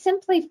connected is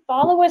simply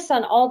follow us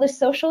on all the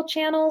social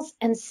channels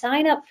and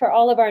sign up for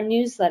all of our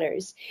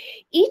newsletters.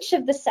 Each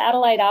of the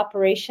satellite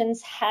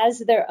operations has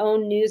their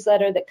own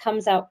newsletter that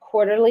comes out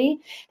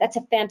quarterly. That's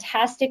a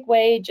fantastic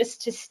way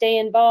just to stay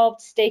involved,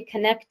 stay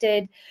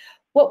connected.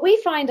 What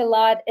we find a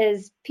lot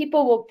is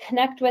people will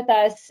connect with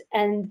us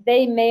and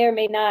they may or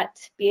may not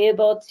be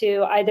able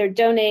to either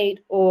donate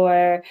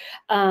or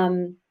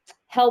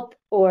help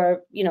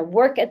or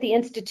work at the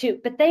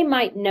Institute, but they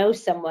might know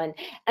someone.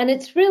 And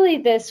it's really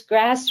this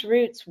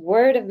grassroots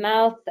word of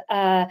mouth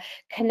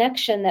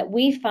connection that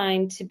we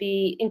find to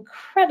be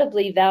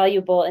incredibly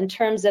valuable in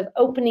terms of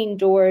opening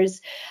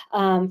doors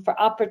for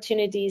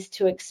opportunities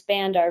to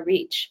expand our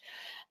reach.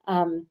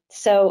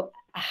 So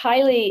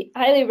highly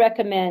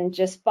recommend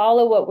just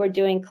follow what we're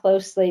doing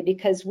closely,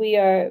 because we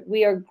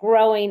are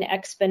growing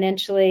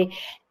exponentially,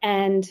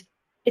 and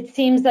it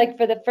seems like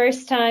for the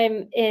first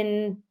time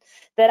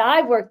that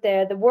I've worked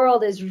there, the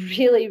world is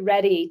really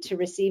ready to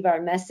receive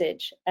our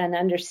message and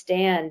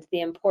understand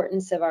the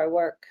importance of our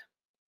work.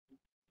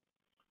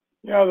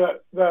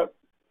 The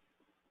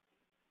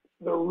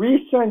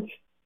recent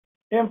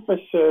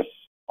emphasis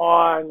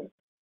on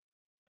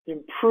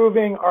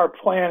improving our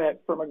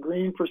planet from a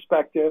green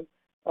perspective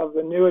of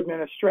the new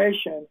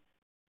administration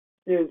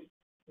is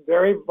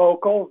very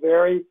vocal,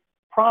 very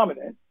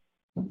prominent,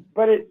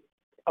 but it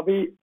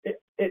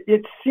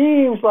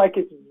seems like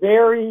it's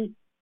very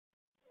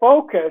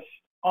focused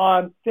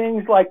on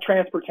things like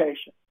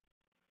transportation,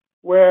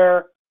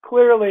 where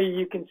clearly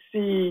you can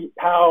see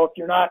how if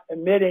you're not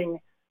emitting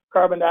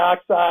carbon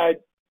dioxide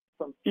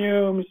from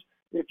fumes,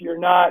 if you're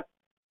not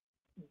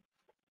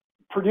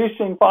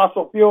producing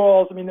fossil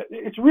fuels, I mean,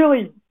 it's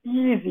really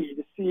easy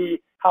to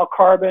see how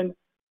carbon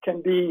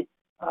can be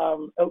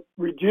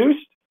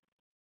reduced.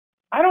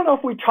 I don't know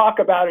if we talk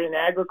about it in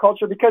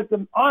agriculture because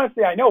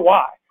honestly, I know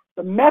why.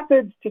 The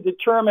methods to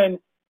determine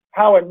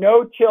how a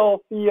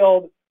no-till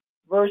field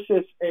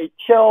versus a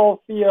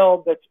till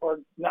field that's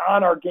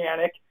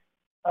non-organic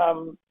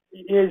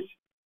is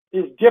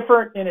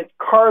different in its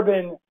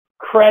carbon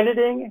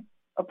crediting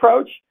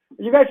approach.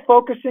 Are you guys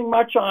focusing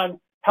much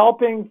on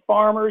helping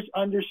farmers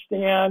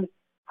understand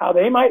how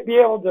they might be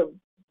able to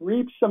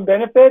reap some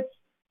benefits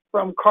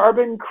from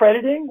carbon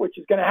crediting, which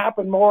is going to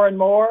happen more and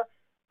more,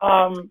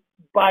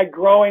 by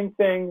growing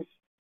things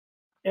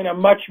in a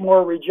much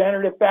more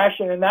regenerative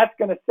fashion. And that's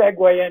going to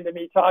segue into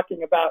me asking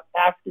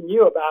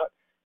you about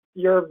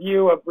your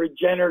view of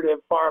regenerative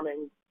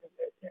farming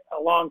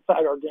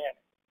alongside organic.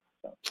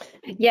 So.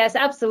 Yes,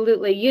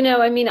 absolutely. You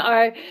know, I mean,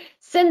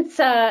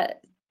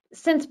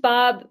 since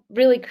Bob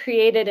really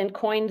created and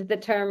coined the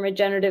term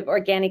regenerative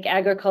organic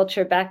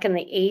agriculture back in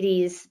the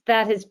 80s,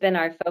 that has been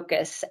our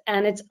focus.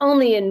 And it's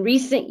only in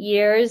recent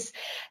years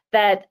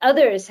that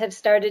others have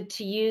started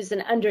to use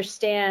and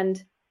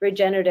understand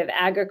regenerative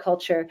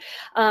agriculture.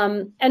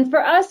 And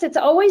for us, it's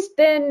always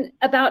been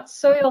about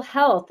soil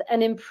health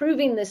and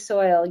improving the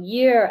soil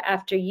year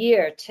after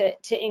year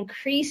to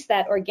increase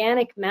that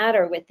organic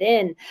matter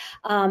within,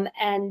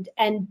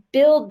 and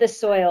build the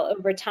soil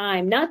over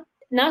time,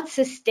 not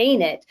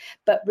sustain it,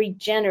 but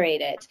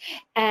regenerate it.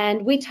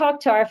 And we talk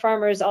to our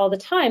farmers all the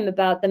time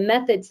about the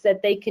methods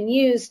that they can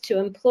use to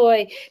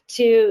employ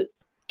to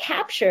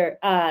capture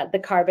the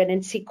carbon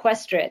and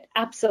sequester it.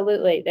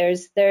 Absolutely.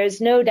 There's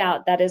no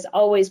doubt that is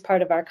always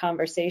part of our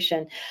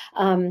conversation.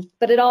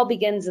 But it all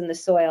begins in the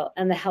soil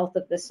and the health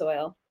of the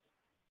soil.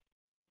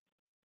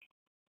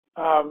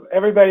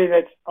 Everybody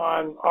that's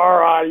on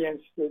our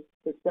audience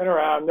that's been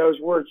around knows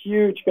we're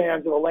huge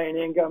fans of Elaine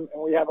Ingham,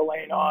 and we have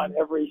Elaine on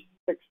every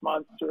 6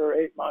 months or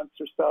 8 months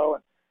or so,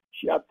 and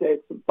she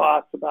updates some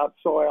thoughts about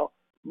soil.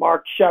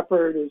 Mark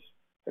Shepard has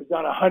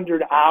done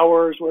 100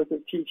 hours worth of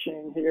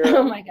teaching here.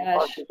 Oh my gosh.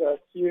 Mark is a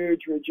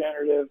huge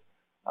regenerative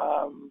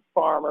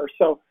farmer.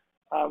 So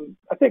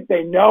I think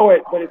they know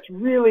it, but it's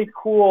really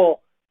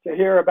cool to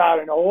hear about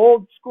an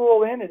old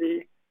school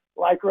entity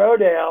like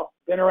Rodale,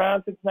 been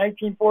around since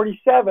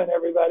 1947,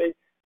 everybody,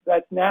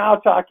 that's now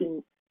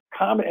talking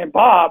common. And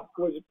Bob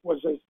was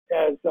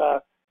as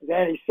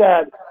Annie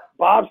said,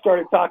 Bob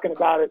started talking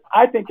about it,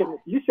 I think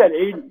you said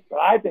 80s, but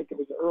I think it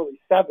was the early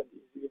 70s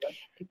even.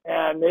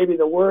 And maybe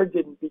the word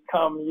didn't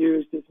become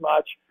used as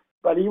much,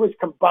 but he was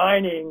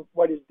combining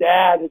what his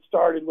dad had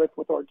started with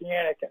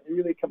organic and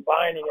really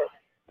combining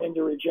it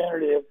into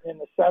regenerative in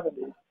the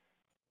 70s.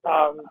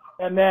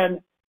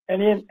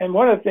 And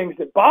one of the things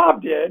that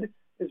Bob did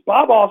is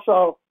Bob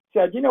also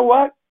said, you know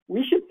what,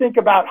 we should think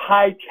about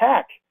high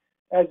tech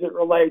as it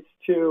relates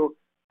to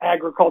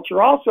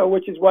agriculture also,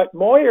 which is what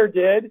Moyer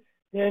did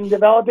in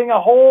developing a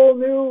whole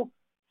new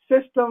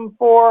system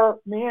for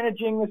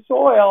managing the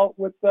soil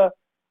with the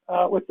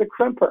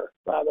crimper,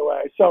 by the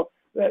way. So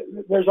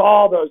there's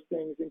all those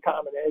things in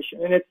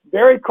combination, and it's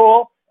very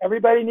cool.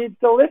 Everybody needs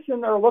to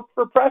listen or look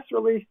for press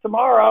release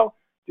tomorrow.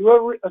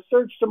 Do a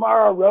search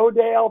tomorrow,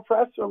 Rodale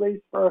press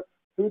release for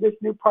who this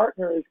new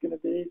partner is going to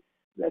be.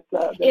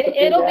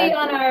 It'll be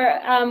on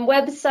our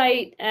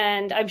website,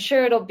 and I'm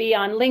sure it'll be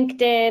on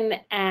LinkedIn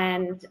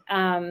and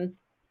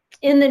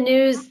in the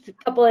news a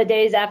couple of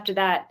days after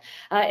that.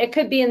 It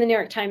could be in the New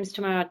York Times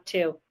tomorrow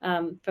too,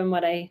 from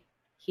what I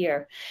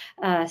hear.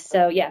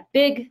 So yeah,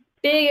 big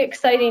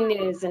exciting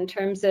news in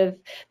terms of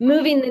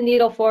moving the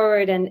needle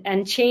forward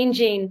and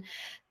changing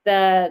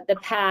the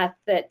path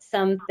that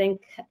some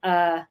think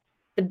the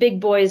big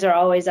boys are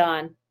always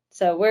on.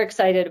 So we're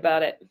excited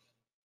about it.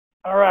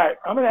 All right,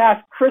 I'm going to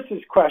ask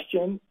Chris's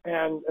question,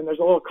 and there's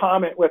a little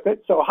comment with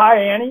it. So,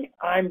 hi, Annie.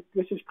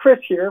 This is Chris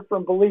here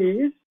from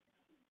Belize.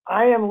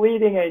 I am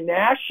leading a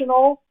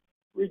national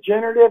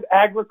regenerative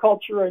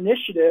agriculture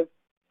initiative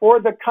for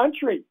the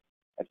country.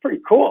 That's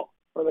pretty cool,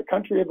 for the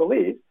country of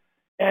Belize,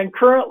 and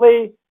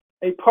currently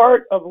a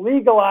part of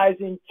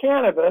legalizing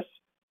cannabis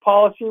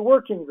policy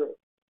working group.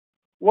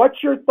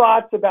 What's your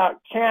thoughts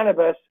about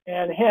cannabis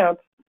and hemp,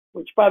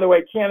 which, by the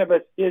way,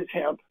 cannabis is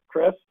hemp,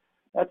 Chris?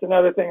 That's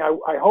another thing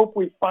I hope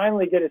we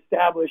finally get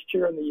established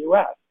here in the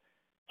U.S.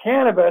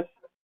 Cannabis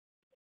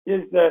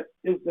is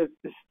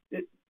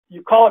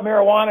you call it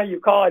marijuana, you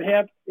call it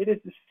hemp. It is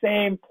the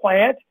same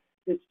plant.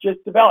 It's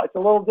just developed. It's a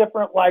little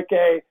different, like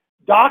a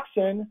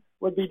dachshund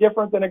would be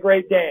different than a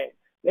Great Dane.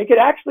 They could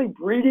actually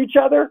breed each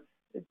other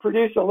and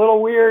produce a little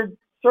weird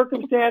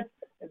circumstance.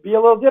 It'd be a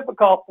little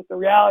difficult, but the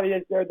reality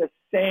is they're the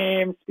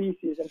same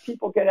species, and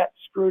people get that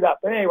screwed up.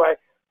 But anyway,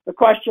 the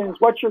question is,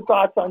 what's your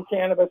thoughts on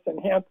cannabis and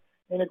hemp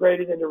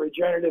integrated into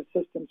regenerative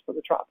systems for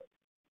the tropics?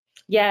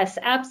 Yes,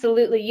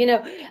 absolutely. You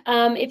know,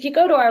 if you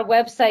go to our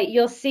website,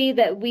 you'll see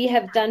that we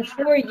have done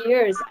 4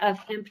 years of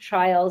hemp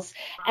trials.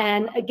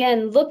 And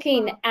again,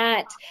 looking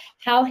at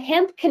how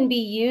hemp can be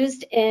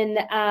used in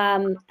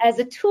as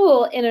a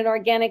tool in an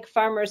organic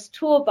farmer's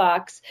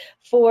toolbox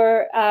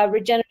for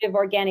regenerative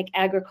organic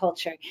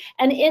agriculture.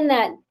 And in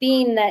that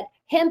being that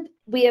hemp,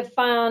 we have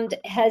found,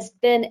 has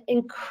been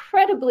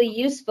incredibly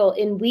useful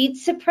in weed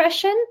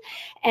suppression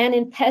and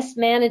in pest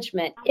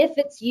management if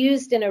it's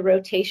used in a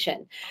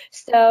rotation.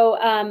 So,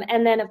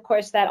 and then of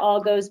course that all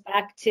goes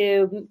back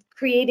to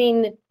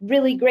creating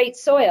really great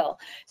soil.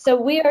 So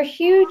we are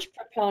huge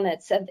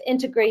proponents of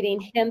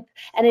integrating hemp,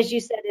 and as you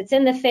said, it's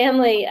in the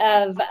family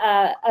of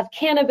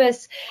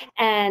cannabis,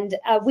 and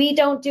we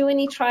don't do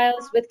any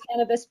trials with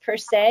cannabis per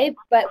se,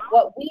 but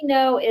what we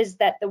know is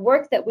that the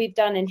work that we've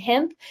done in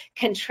hemp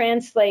can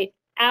translate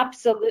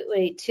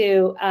absolutely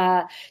to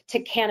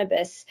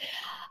cannabis.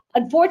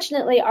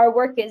 Unfortunately, our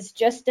work is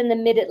just in the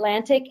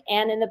Mid-Atlantic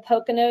and in the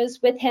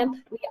Poconos with hemp.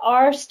 We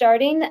are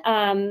starting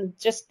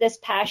just this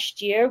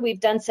past year. We've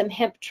done some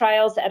hemp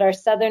trials at our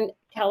Southern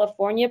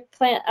California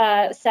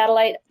plant,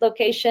 satellite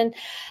location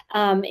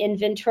in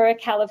Ventura,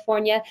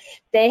 California.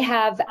 They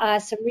have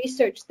some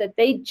research that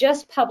they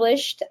just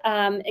published.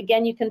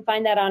 Again, you can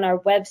find that on our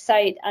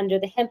website under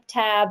the hemp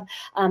tab.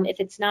 If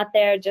it's not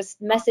there,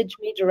 just message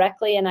me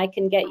directly and I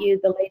can get you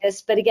the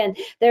latest. But again,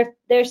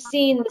 they're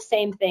seeing the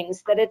same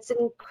things, that it's an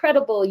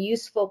incredible,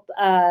 useful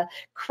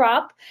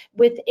crop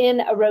within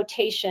a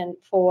rotation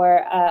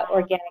for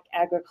organic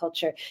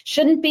agriculture.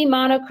 Shouldn't be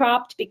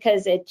monocropped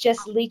because it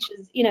just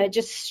leaches, it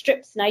just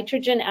strips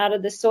nitrogen out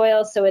of the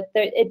soil. So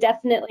it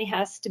definitely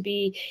has to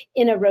be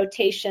in a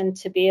rotation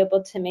to be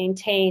able to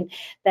maintain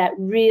that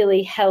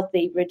really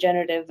healthy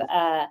regenerative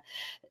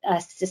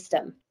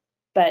system.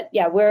 But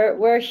yeah,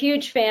 we're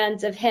huge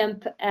fans of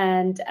hemp,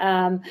 and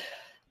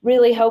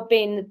really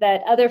hoping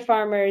that other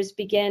farmers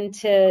begin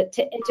to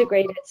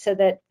integrate it so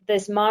that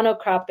this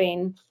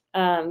monocropping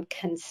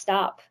can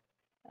stop.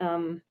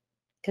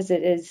 Because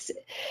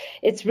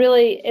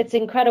it's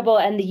incredible,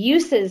 and the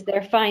uses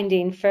they're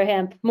finding for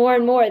hemp more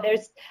and more.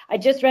 I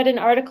just read an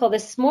article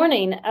this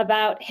morning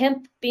about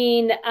hemp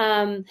being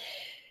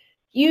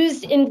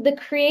used in the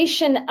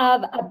creation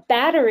of a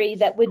battery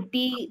that would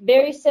be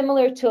very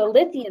similar to a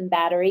lithium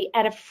battery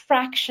at a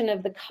fraction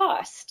of the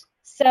cost.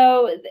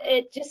 So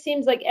it just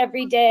seems like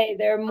every day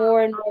there are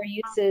more and more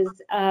uses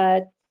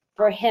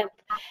for hemp,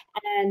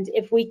 and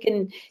if we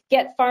can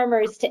get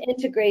farmers to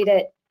integrate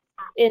it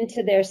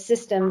into their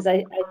systems,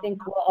 I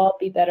think we'll all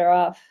be better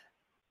off.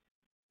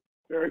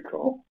 Very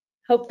cool.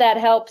 Hope that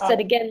helps. And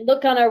again,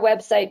 look on our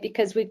website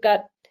because we've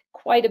got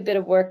quite a bit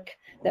of work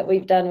that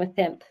we've done with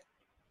hemp.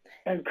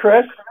 And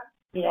Chris,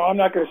 I'm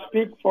not going to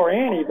speak for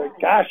Annie, but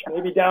gosh,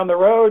 maybe down the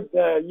road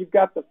you've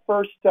got the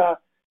first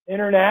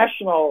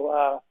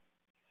international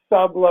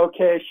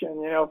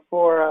sub-location,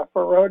 for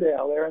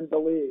Rodale there in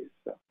Belize.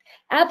 So.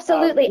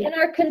 Absolutely, and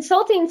our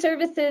consulting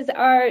services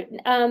are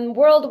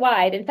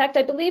worldwide. In fact,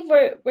 I believe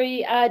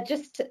we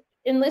just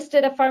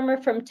enlisted a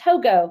farmer from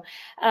Togo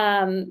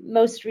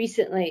most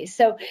recently.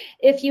 So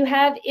if you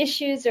have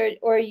issues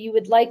or you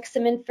would like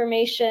some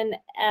information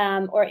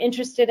or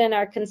interested in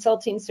our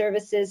consulting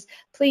services,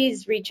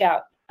 please reach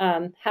out.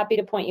 Happy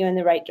to point you in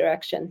the right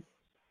direction.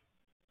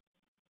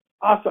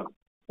 Awesome.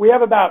 We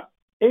have about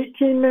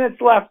 18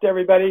 minutes left,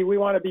 everybody. We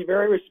want to be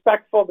very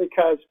respectful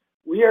because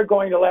we are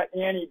going to let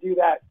Annie do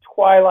that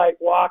twilight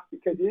walk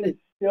because it is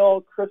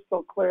still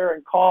crystal clear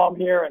and calm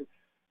here, and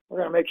we're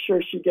going to make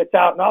sure she gets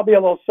out. And I'll be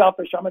a little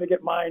selfish. I'm going to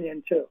get mine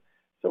in too,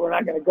 so we're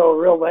not going to go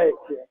real late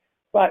here.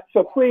 But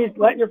so please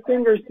let your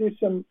fingers do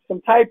some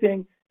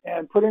typing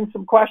and put in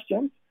some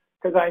questions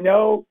because I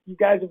know you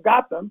guys have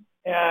got them,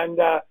 and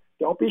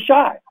don't be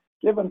shy.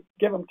 Give them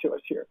to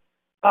us here.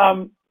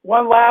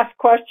 One last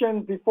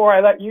question before I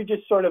let you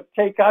just sort of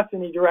take us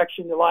any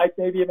direction you like.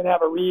 Maybe even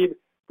have a Reeb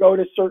go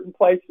to certain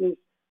places,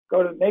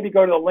 go to the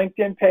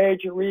LinkedIn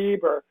page of Reeb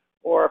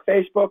or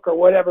Facebook or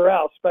whatever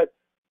else. But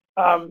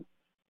one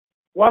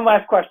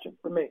last question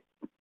for me.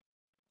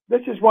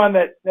 This is one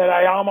that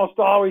I almost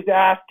always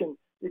ask, and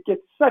it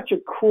gets such a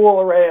cool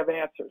array of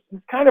answers.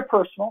 It's kind of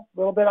personal, a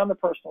little bit on the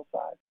personal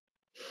side.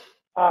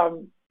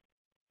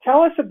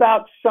 Tell us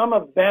about some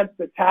event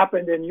that's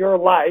happened in your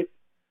life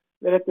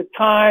that at the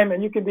time,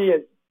 and you can be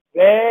as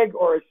vague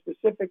or as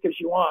specific as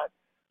you want,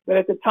 that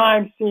at the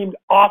time seemed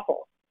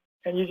awful.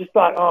 And you just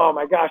thought, oh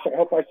my gosh, I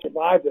hope I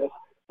survive this.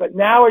 But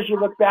now as you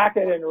look back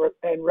at it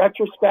in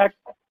retrospect,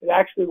 it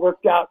actually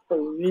worked out for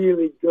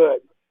really good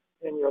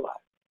in your life.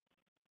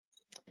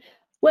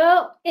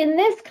 Well, in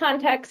this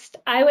context,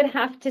 I would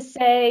have to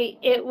say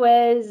it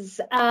was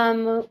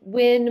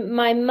when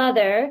my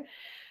mother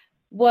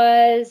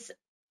was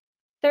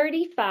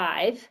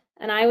 35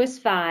 and I was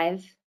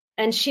 5,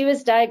 and she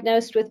was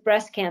diagnosed with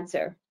breast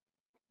cancer.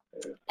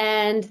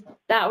 And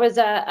that was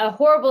a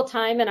horrible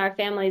time in our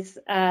family's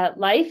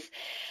life.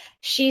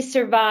 She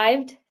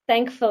survived,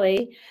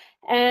 thankfully.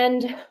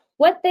 And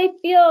what they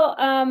feel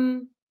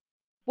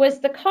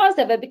was the cause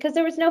of it, because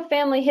there was no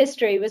family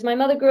history, was my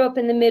mother grew up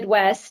in the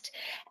Midwest,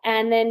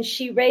 and then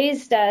she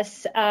raised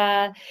us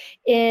I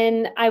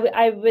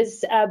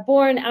was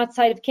born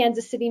outside of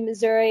Kansas City,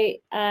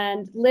 Missouri,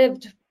 and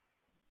lived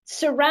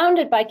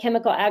surrounded by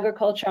chemical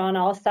agriculture on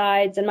all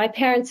sides. And my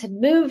parents had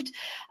moved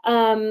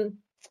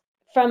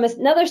from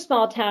another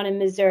small town in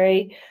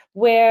Missouri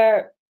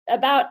where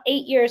about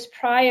 8 years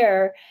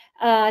prior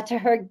to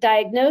her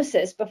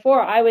diagnosis,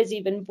 before I was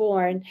even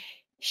born,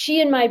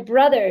 she and my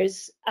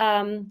brothers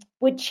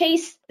would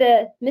chase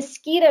the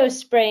mosquito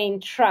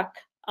spraying truck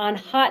on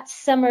hot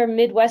summer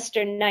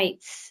Midwestern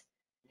nights.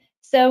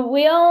 So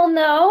we all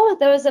know,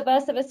 those of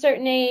us of a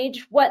certain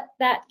age, what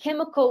that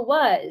chemical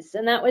was,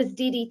 and that was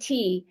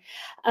DDT,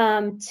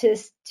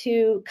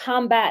 to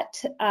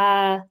combat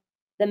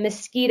the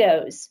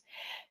mosquitoes.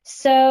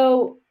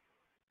 So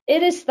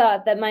it is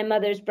thought that my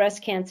mother's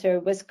breast cancer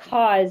was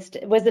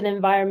an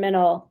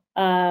environmental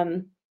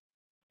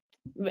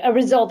a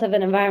result of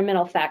an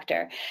environmental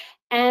factor.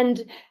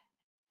 And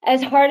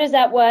as hard as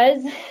that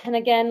was, and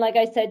again, like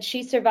I said,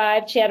 she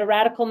survived. She had a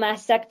radical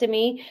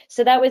mastectomy.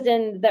 So that was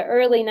in the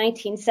early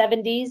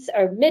 1970s,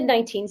 or mid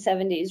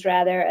 1970s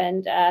rather.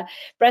 And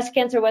breast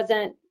cancer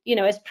wasn't,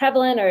 as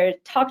prevalent or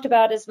talked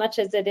about as much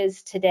as it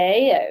is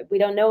today. We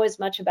don't know as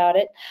much about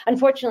it.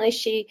 Unfortunately,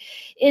 she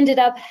ended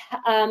up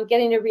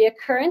getting a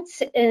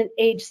reoccurrence at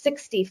age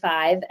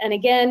 65. And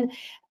again,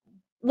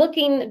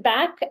 looking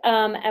back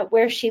at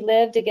where she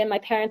lived, again, my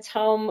parents'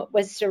 home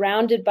was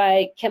surrounded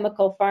by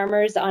chemical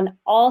farmers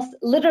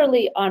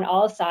literally on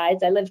all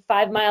sides. I lived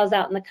 5 miles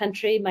out in the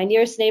country. My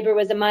nearest neighbor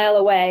was a mile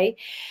away.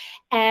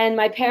 And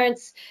my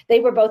parents, they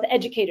were both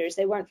educators.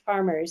 They weren't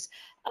farmers.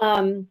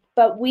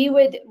 But we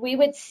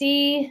would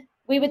see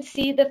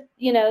the,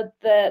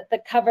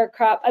 the cover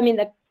crop. I mean,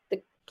 the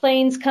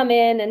planes come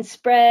in and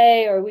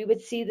spray, or we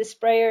would see the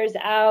sprayers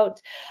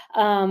out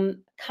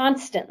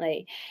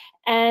constantly.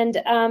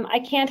 And I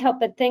can't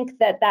help but think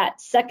that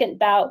second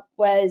bout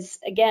was,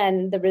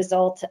 again, the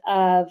result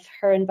of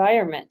her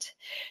environment.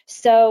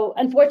 So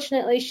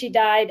unfortunately, she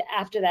died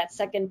after that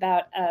second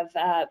bout of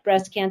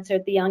breast cancer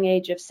at the young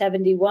age of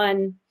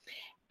 71.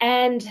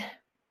 And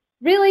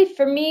really,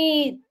 for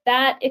me,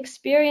 that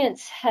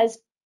experience has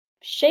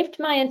shaped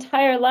my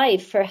entire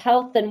life for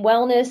health and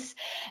wellness,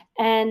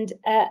 and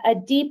a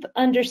deep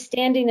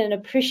understanding and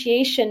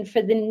appreciation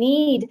for the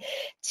need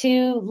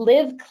to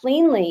live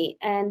cleanly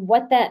and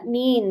what that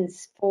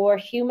means for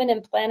human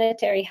and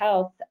planetary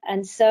health.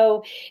 And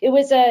so it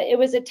was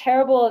a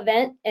terrible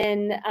event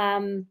in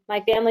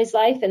my family's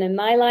life and in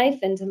my life,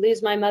 and to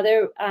lose my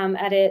mother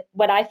at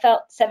what I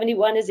felt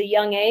 71 is a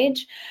young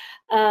age.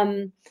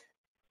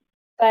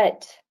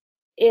 But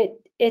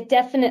it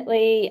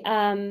definitely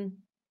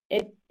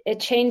it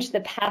changed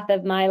the path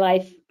of my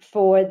life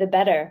for the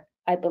better,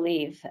 I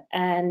believe.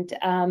 And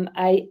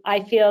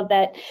I feel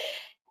that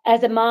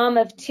as a mom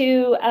of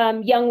two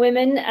young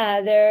women,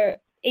 they're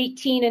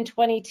 18 and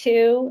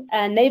 22,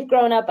 and they've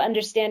grown up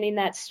understanding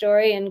that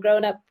story and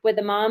grown up with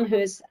a mom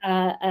who's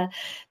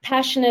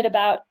passionate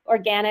about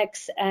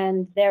organics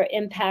and their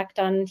impact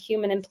on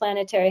human and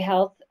planetary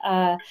health,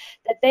 that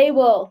they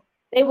will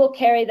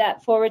carry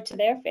that forward to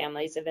their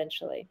families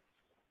eventually.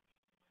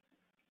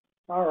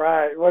 All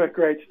right, what a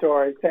great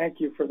story.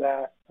 Thank you for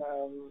that.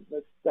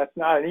 That's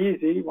not an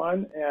easy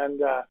one,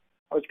 and I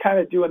was kind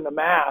of doing the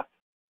math.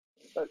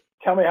 But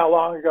tell me how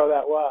long ago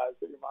that was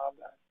that your mom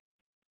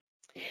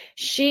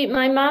died.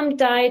 My mom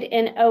died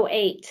in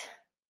 2008.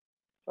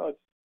 So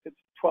it's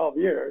 12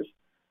 years,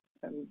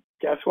 and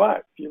guess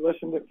what?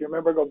 If you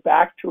remember, go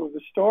back to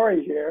the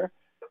story here,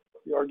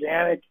 the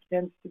Organic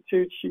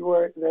Institute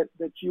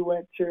that you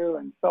went to,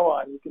 and so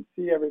on. You can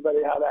see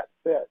everybody how that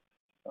fits.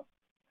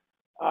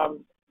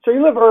 So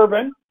you live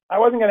urban. I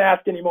wasn't going to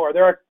ask any more.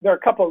 There are a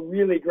couple of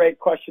really great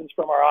questions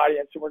from our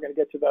audience, and we're going to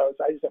get to those.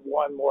 I just have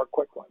one more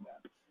quick one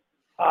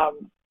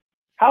then.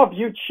 How have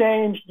you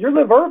changed? You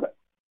live urban.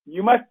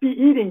 You must be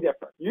eating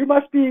different.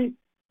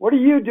 What are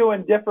you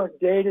doing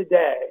different day to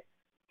day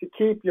to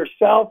keep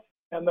yourself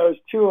and those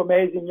two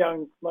amazing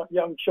young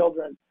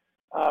children,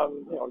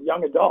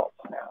 young adults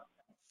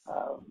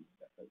now,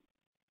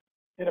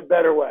 in a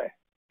better way?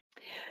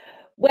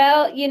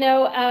 Well,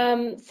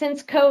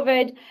 since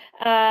COVID,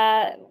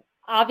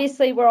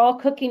 obviously we're all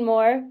cooking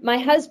more. My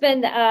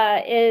husband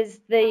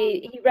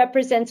he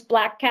represents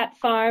Black Cat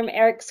Farm,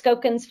 Eric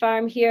Skoken's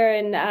farm here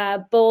in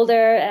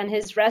Boulder, and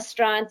his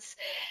restaurants.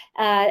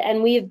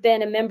 And we've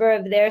been a member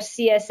of their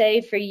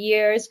CSA for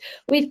years.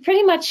 We've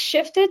pretty much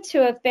shifted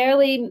to a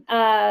fairly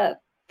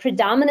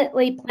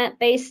predominantly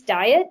plant-based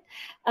diet,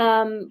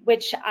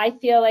 which I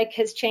feel like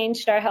has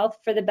changed our health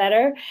for the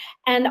better.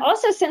 And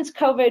also since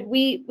COVID,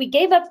 we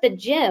gave up the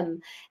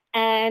gym.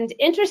 And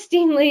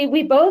interestingly,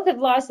 we both have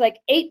lost like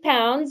 8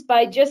 pounds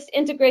by just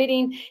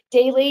integrating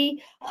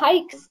daily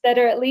hikes that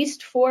are at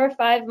least 4 or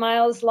 5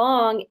 miles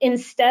long,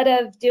 instead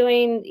of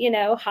doing,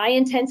 high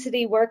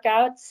intensity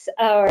workouts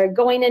or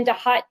going into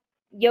hot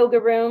yoga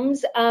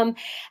rooms. And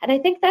I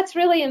think that's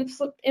really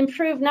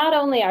improved not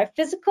only our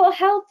physical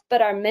health,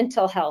 but our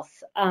mental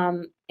health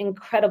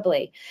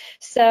incredibly.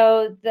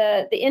 So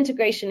the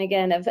integration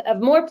again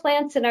of more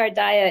plants in our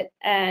diet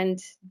and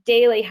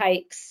daily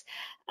hikes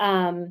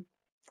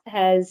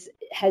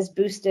has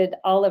boosted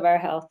all of our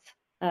health.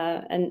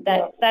 And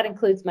that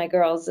includes my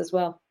girls as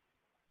well.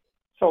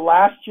 So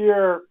last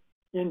year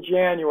in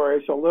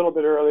January, so a little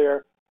bit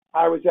earlier,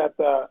 I was at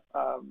the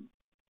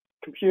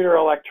Consumer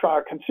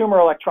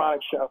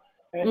Electronics Show,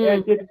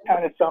 and it's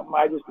kind of something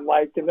I just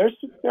liked. And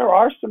there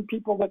are some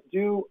people that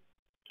do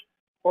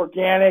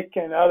organic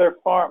and other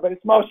farm, but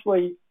it's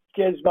mostly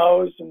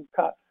gizmos and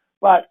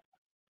but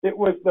it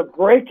was the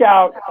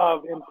breakout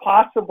of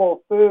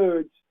Impossible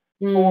Foods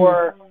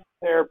for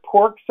their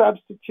pork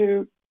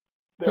substitute,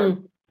 their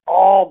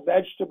all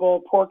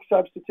vegetable pork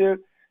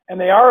substitute, and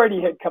they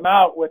already had come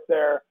out with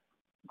their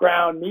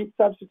ground meat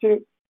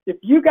substitute. If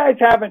you guys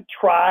haven't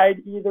tried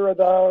either of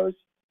those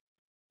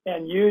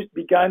and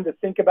begun to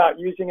think about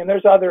using, and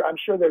I'm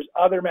sure there's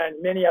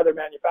many other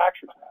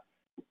manufacturers now,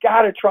 you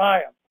got to try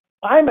them.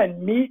 I'm a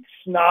meat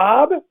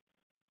snob,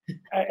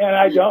 and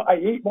I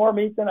eat more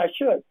meat than I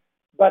should.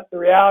 But the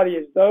reality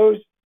is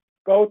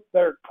both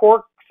their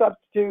pork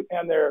substitute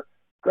and their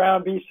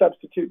ground beef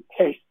substitute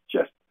taste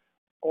just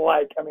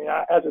like,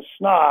 as a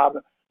snob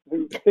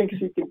who thinks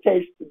he can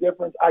taste the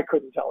difference, I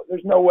couldn't tell it.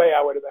 There's no way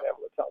I would have been able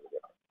to tell the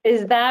difference.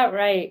 Is that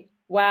right?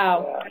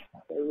 Wow. Yeah,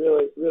 they're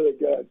really, really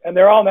good. And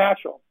they're all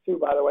natural too,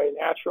 by the way,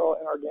 natural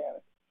and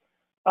organic.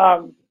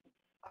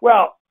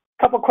 Well,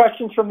 a couple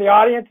questions from the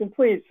audience, and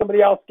please,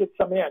 somebody else get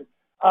some in.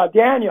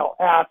 Daniel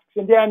asks,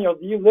 and Daniel,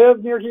 do you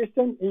live near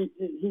Houston?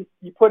 He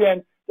put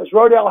in, does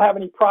Rodale have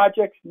any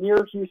projects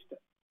near Houston?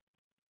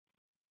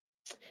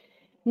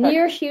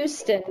 Near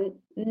Houston,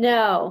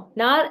 no,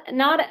 not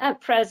at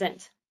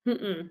present.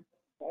 Okay.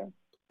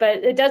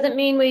 But it doesn't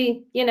mean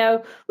we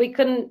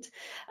couldn't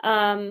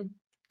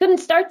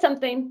start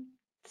something.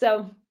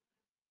 So.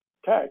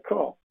 Okay,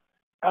 cool.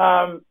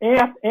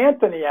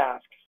 Anthony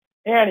asks,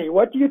 Annie,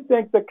 what do you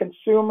think the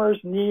consumers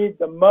need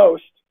the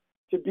most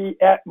to be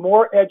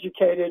more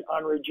educated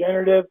on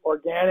regenerative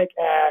organic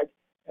ag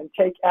and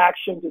take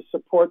action to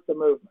support the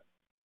movement?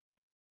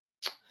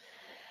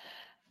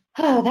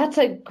 Oh, that's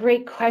a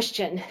great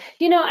question.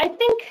 I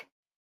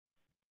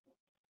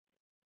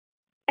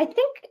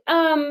think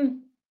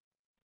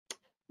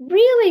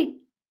really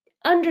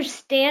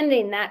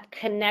understanding that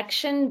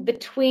connection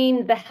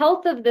between the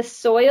health of the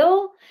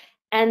soil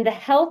and the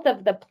health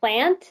of the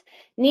plant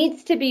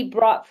needs to be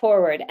brought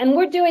forward. And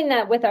we're doing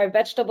that with our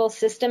vegetable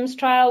systems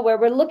trial, where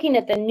we're looking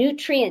at the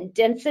nutrient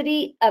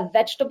density of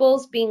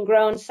vegetables being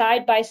grown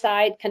side by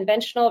side,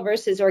 conventional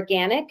versus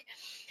organic.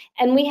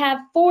 And we have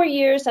 4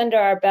 years under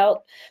our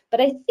belt.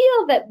 But I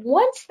feel that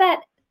once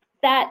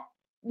that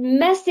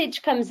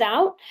message comes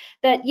out,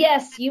 that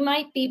yes, you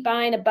might be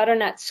buying a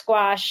butternut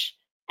squash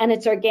and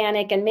it's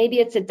organic and maybe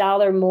it's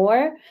 $1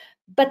 more,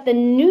 but the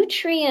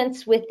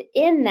nutrients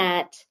within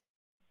that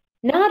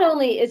not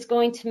only is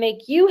going to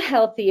make you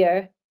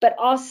healthier, but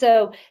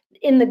also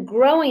in the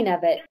growing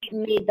of it,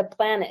 made the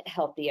planet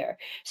healthier.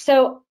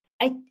 So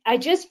I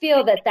just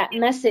feel that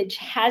message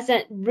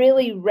hasn't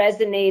really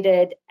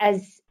resonated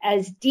as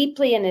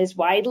deeply and as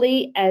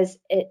widely as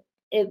it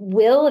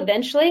will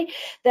eventually.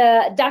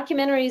 The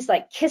documentaries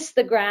like Kiss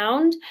the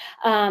Ground,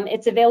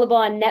 it's available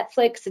on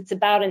Netflix. It's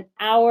about 1.25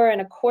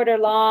 hours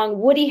long.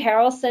 Woody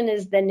Harrelson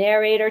is the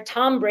narrator.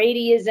 Tom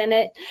Brady is in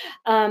it.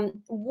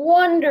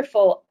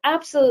 Wonderful,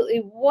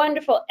 absolutely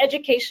wonderful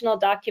educational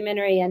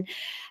documentary. And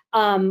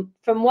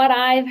from what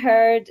I've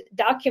heard,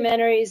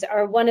 documentaries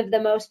are one of the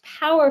most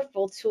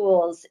powerful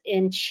tools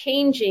in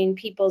changing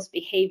people's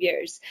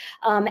behaviors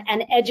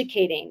and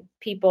educating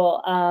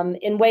people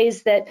in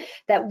ways that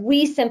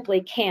we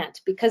simply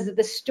can't, because of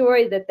the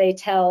story that they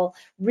tell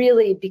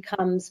really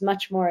becomes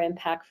much more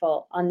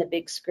impactful on the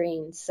big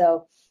screen.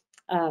 So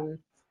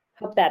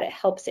hope that it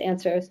helps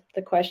answer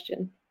the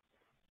question.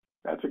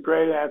 That's a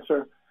great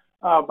answer.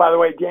 By the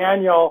way,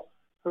 Daniel,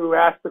 who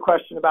asked the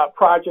question about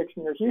projects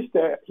near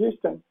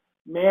Houston,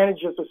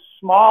 manages a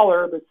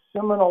smaller but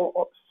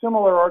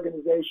similar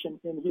organization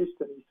in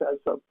Houston, he says.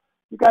 So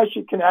you guys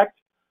should connect.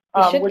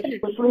 Which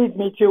leads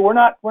me to, we're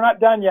not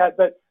done yet,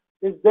 but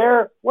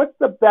what's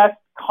the best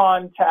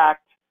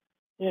contact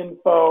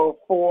info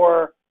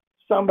for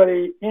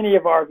somebody, any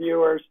of our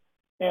viewers,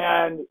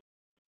 and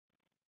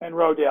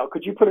Rodale?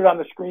 Could you put it on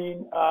the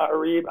screen,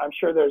 Arib? I'm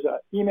sure there's an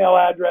email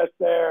address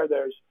there,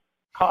 there's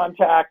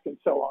contact, and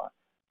so on.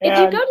 If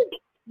you go to,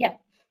 yeah,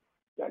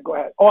 go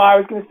ahead. Oh, I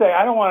was going to say,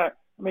 I don't want to,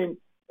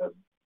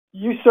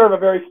 you serve a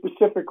very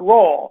specific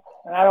role,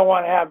 and I don't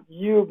want to have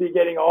you be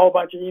getting a whole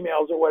bunch of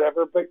emails or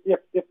whatever, but if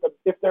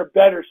they're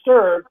better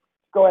served,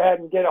 go ahead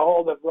and get a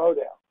hold of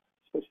Rodale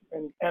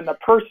and the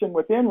person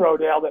within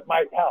Rodale that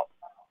might help.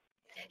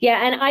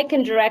 Yeah, and I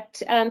can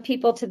direct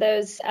people to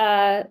those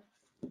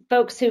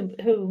folks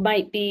who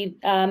might be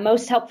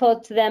most helpful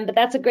to them, but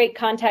that's a great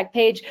contact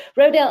page,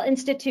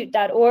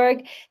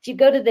 rodaleinstitute.org. If you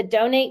go to the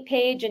donate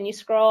page and you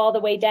scroll all the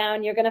way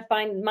down, you're going to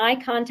find my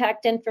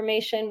contact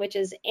information, which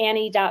is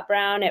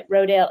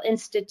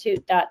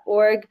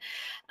annie.brown@rodaleinstitute.org.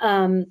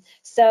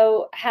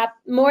 So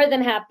more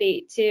than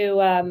happy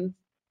to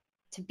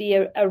be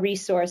a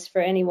resource for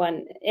any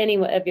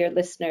of your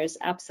listeners.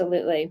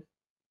 Absolutely.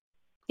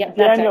 Yeah.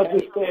 Daniel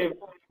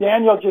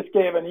just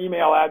gave an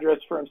email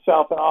address for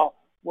himself, and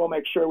we'll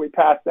make sure we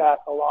pass that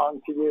along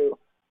to you.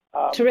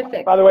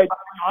 Terrific. By the way,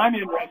 I'm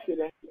interested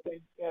in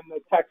the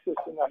Texas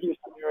and the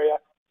Houston area,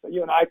 so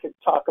you and I could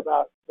talk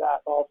about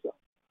that also.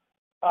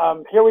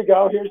 Here we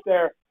go. Here's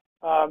their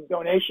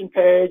donation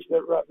page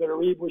that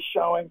Arib was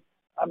showing.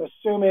 I'm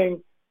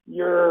assuming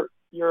you're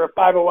a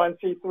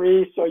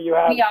 501c3, so you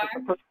have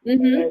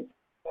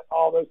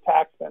all those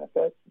tax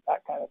benefits,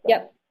 that kind of thing.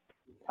 Yep.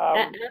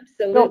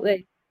 Absolutely.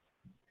 So,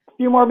 a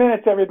few more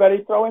minutes,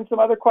 everybody. Throw in some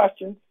other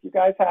questions. You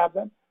guys have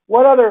them.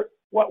 While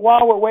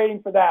we're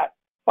waiting for that,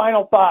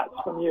 final thoughts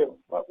from you.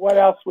 What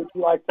else would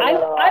you like to let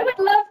our I would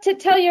love to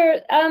tell your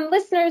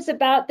listeners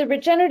about the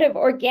regenerative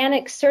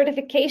organic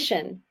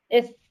certification.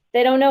 If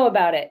They don't know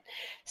about it.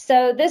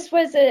 So this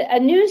was a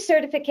new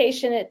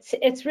certification.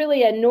 It's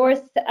really a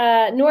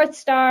North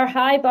Star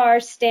high bar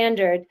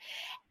standard,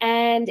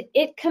 and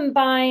it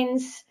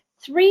combines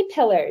 3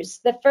 pillars.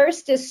 The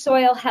first is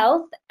soil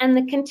health and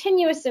the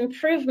continuous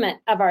improvement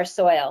of our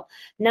soil,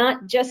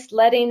 not just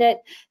letting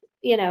it,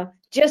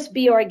 just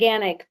be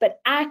organic, but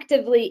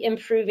actively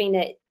improving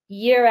it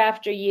year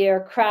after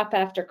year, crop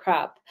after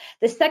crop.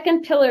 The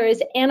second pillar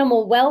is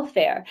animal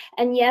welfare.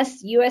 And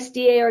yes,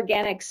 USDA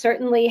Organic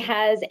certainly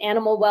has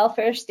animal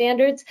welfare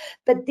standards,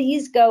 but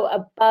these go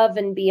above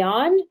and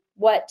beyond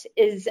what's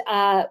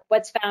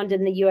found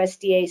in the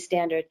USDA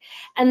standard.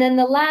 And then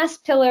the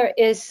last pillar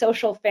is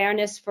social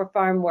fairness for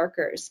farm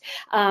workers,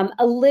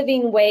 a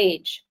living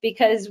wage,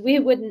 because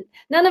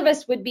none of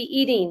us would be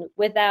eating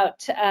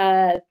without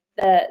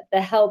the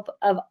help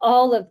of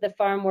all of the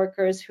farm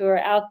workers who are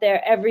out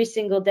there every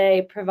single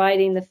day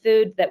providing the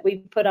food that we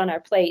put on our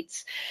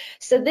plates.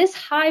 So this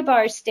high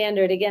bar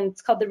standard, again,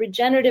 it's called the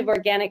Regenerative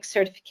Organic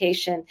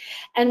Certification.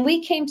 And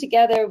we came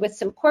together with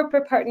some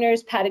corporate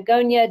partners,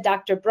 Patagonia,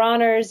 Dr.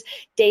 Bronner's,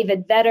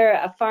 David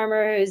Vetter, a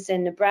farmer who's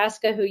in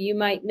Nebraska who you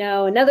might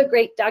know. Another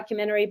great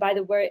documentary, by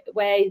the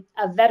way,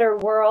 A Vetter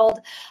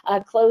World,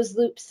 a closed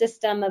loop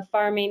system of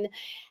farming.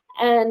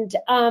 And,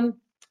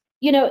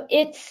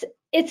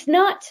 it's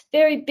not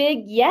very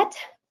big yet,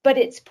 but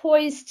it's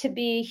poised to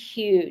be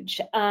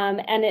huge. And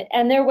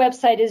their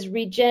website is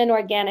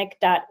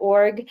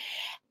regenorganic.org.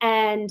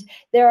 And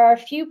there are a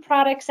few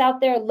products out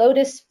there.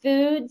 Lotus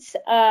Foods,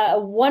 a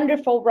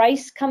wonderful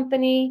rice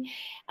company.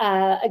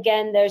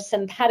 Again, there's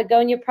some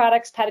Patagonia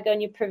products,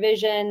 Patagonia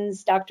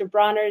Provisions, Dr.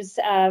 Bronner's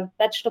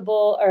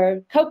vegetable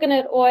or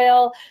coconut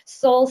oil.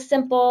 Soul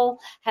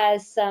Simple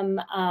has some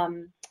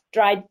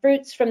dried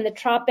fruits from the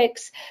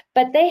tropics,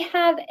 but they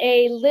have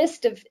a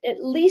list of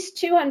at least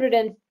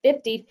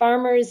 250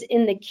 farmers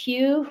in the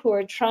queue who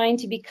are trying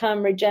to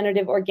become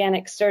regenerative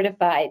organic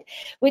certified,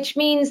 which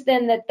means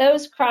then that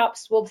those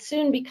crops will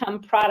soon become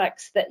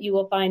products that you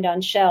will find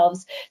on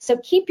shelves. So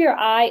keep your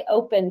eye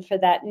open for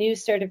that new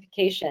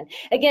certification.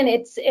 Again,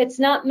 it's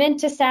not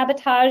meant to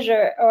sabotage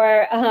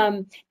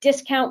or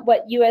discount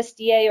what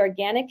USDA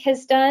Organic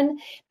has done,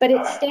 but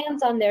it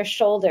stands on their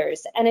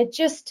shoulders, and it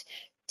just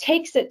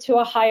takes it to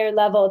a higher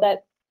level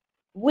that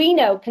we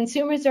know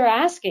consumers are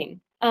asking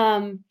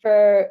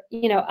for,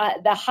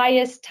 the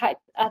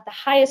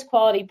highest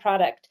quality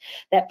product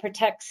that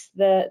protects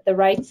the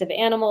rights of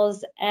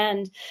animals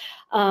and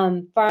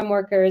farm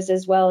workers,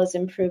 as well as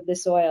improve the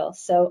soil.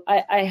 So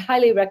I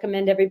highly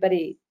recommend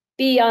everybody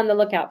be on the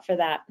lookout for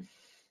that.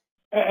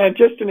 And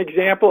just an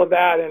example of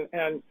that,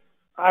 and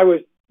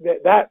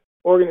that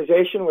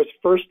organization was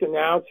first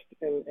announced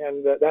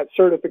and that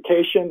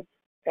certification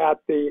at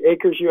the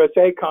Acres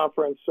USA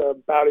conference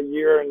about a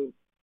year and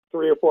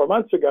 3 or 4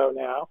 months ago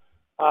now,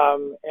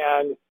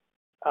 and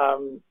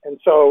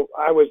so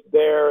I was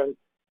there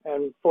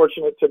and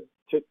fortunate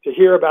to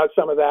hear about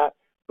some of that.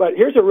 But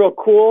here's a real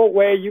cool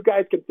way you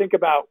guys can think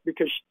about,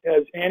 because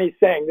as Annie's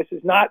saying, this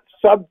is not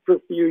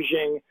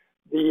subterfuging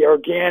the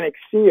organic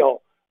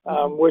seal,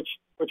 which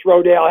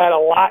Rodale had a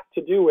lot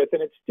to do with,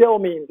 and it still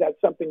means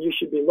that's something you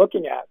should be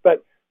looking at.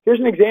 But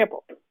here's an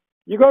example.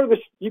 You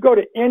go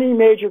to any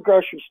major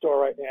grocery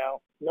store right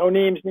now, no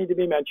names need to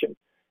be mentioned,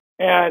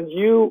 and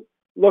you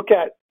look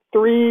at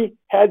 3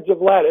 heads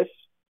of lettuce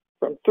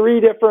from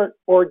 3 different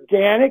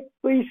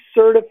organically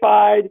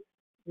certified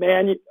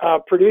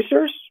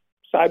producers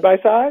side by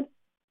side.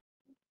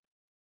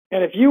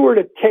 And if you were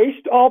to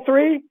taste all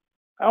 3,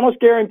 I almost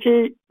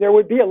guarantee there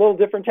would be a little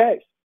different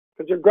taste,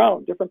 because they're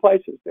grown different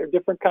places. They're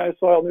different kind of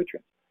soil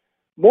nutrients.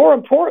 More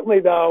importantly,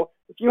 though,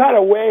 if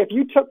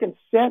you took and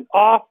sent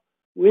off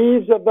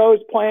leaves of those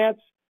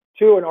plants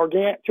to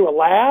a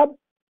lab,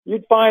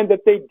 you'd find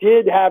that they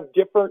did have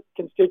different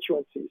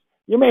constituencies.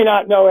 You may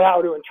not know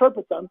how to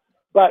interpret them,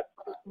 but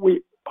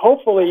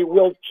hopefully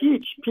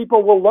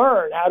people will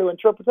learn how to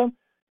interpret them.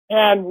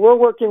 And we're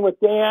working with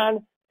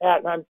Dan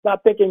and I'm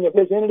not thinking of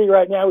his entity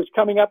right now, who's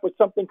coming up with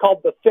something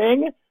called The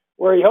Thing,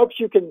 where he hopes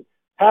you can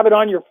have it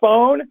on your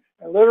phone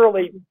and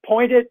literally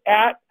point it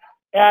at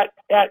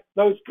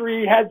those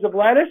 3 heads of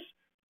lettuce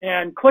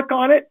and click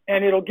on it,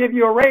 and it'll give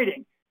you a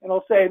rating. And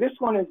it'll say, this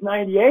one is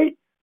 98,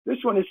 this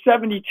one is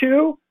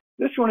 72,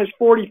 this one is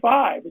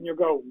 45. And you'll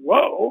go,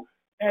 whoa.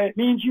 And it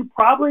means you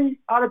probably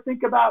ought to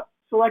think about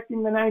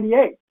selecting the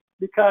 98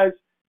 because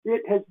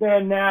it has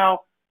been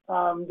now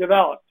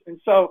developed. And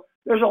so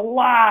there's a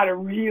lot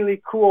of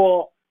really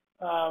cool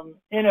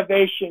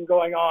innovation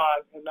going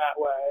on in that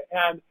way.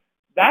 And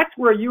that's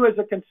where you as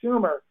a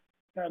consumer,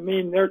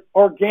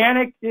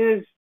 organic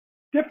is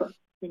different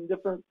in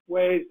different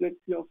ways that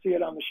you'll see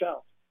it on the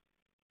shelf.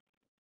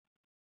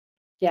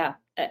 Yeah,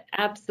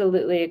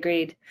 absolutely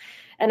agreed.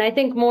 And I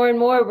think more and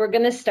more we're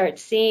going to start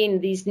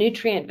seeing these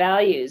nutrient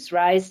values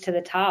rise to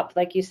the top,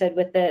 like you said,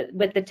 with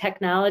the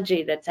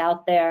technology that's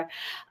out there,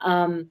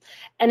 and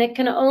it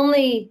can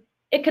only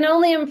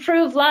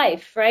improve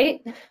life,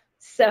 right?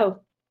 So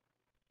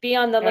be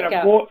on the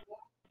lookout.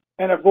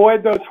 And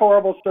avoid those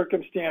horrible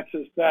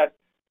circumstances that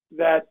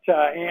that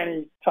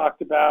Annie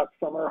talked about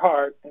from her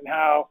heart, and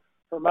how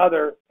her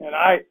mother and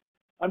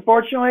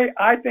unfortunately,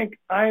 I think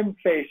I'm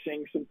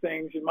facing some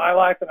things in my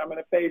life, and I'm going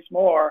to face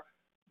more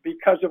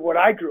because of what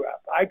I grew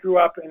up. I grew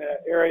up in an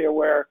area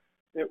where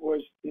it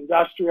was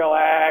industrial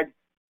ag,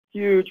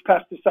 huge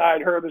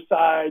pesticide,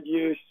 herbicide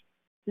use,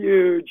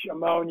 huge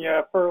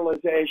ammonia,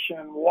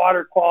 fertilization,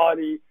 water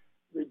quality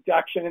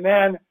reduction. And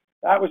then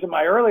that was in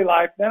my early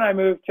life. Then I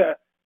moved to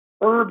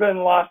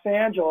urban Los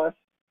Angeles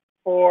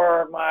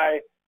for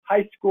my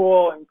high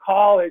school and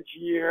college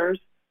years.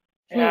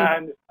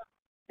 And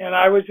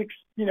I was,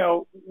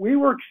 we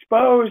were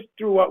exposed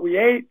through what we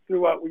ate,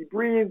 through what we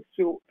breathed,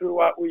 through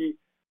what we,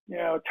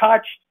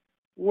 touched,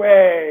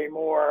 way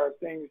more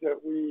things that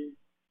we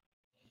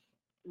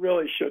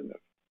really shouldn't have,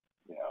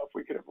 if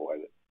we could avoid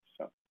it.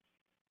 So,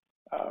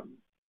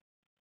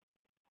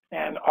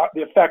 and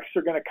the effects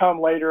are going to come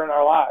later in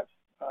our lives,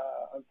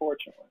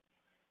 unfortunately.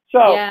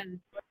 So yeah.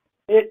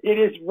 It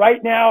is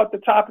right now at the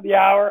top of the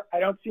hour. I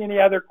don't see any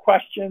other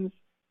questions.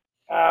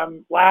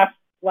 Last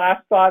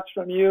thoughts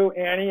from you,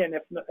 Annie, and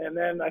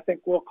then I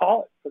think we'll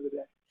call it for the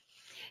day.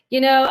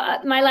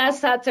 My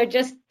last thoughts are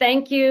just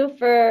thank you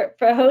for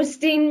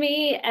hosting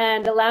me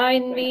and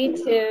allowing me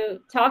to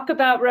talk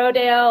about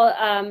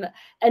Rodale,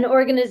 an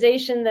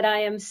organization that I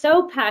am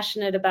so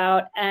passionate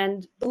about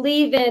and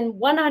believe in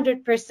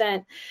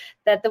 100%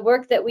 that the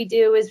work that we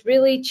do is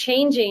really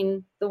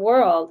changing the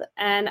world.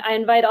 And I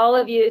invite all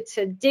of you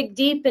to dig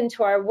deep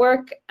into our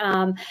work.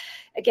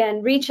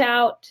 Again, reach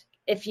out.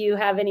 If you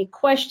have any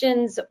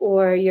questions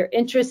or you're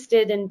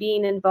interested in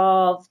being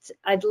involved,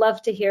 I'd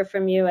love to hear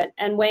from you.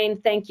 And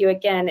Wayne, thank you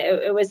again.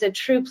 It was a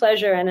true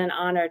pleasure and an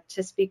honor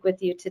to speak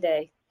with you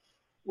today.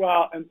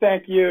 Well, and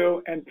thank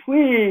you. And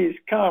please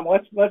come.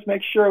 Let's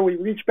make sure we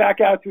reach back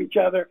out to each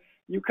other.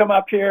 You come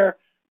up here,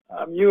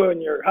 you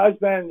and your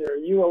husband, or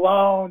you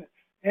alone,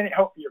 and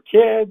your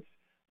kids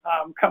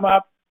come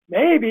up.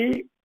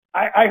 Maybe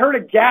I heard a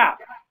gap.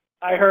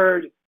 I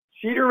heard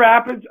Cedar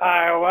Rapids,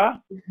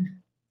 Iowa.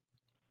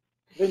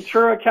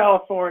 Ventura,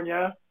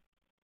 California.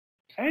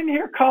 I didn't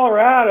hear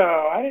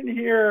Colorado. I didn't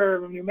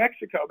hear New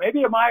Mexico.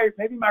 Maybe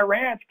my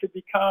ranch could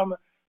become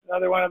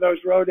another one of those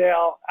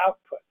Rodale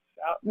outputs.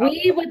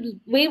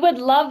 We would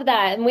love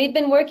that, and we've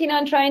been working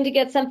on trying to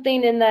get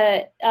something in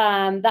the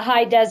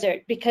high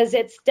desert, because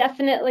it's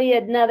definitely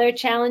another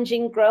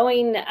challenging,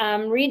 growing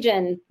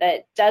region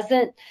that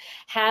doesn't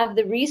have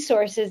the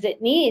resources it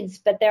needs.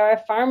 But there are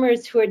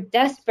farmers who are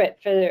desperate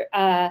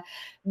for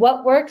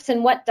what works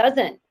and what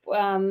doesn't,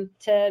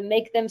 to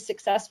make them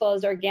successful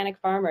as organic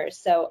farmers.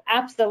 So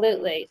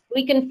absolutely,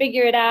 we can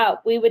figure it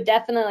out. We would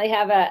definitely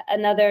have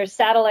another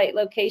satellite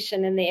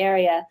location in the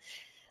area.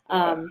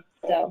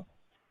 So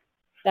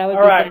that would be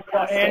right.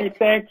 fantastic. Well, Annie,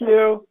 thank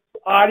you.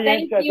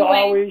 Audience, as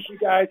always,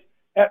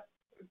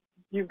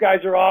 you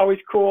guys are always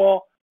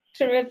cool.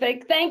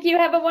 Terrific. Thank you.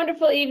 Have a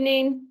wonderful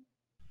evening.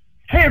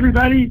 Hey,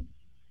 everybody.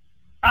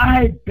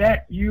 I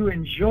bet you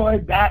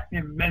enjoyed that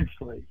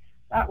immensely.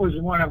 That was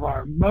one of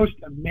our most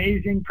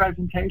amazing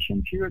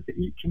presentations here at the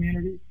EAT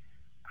community.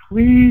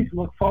 Please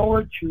look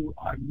forward to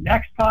our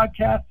next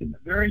podcast in the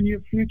very near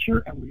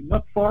future, and we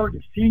look forward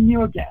to seeing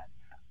you again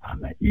on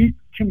the EAT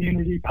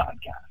Community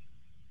Podcast.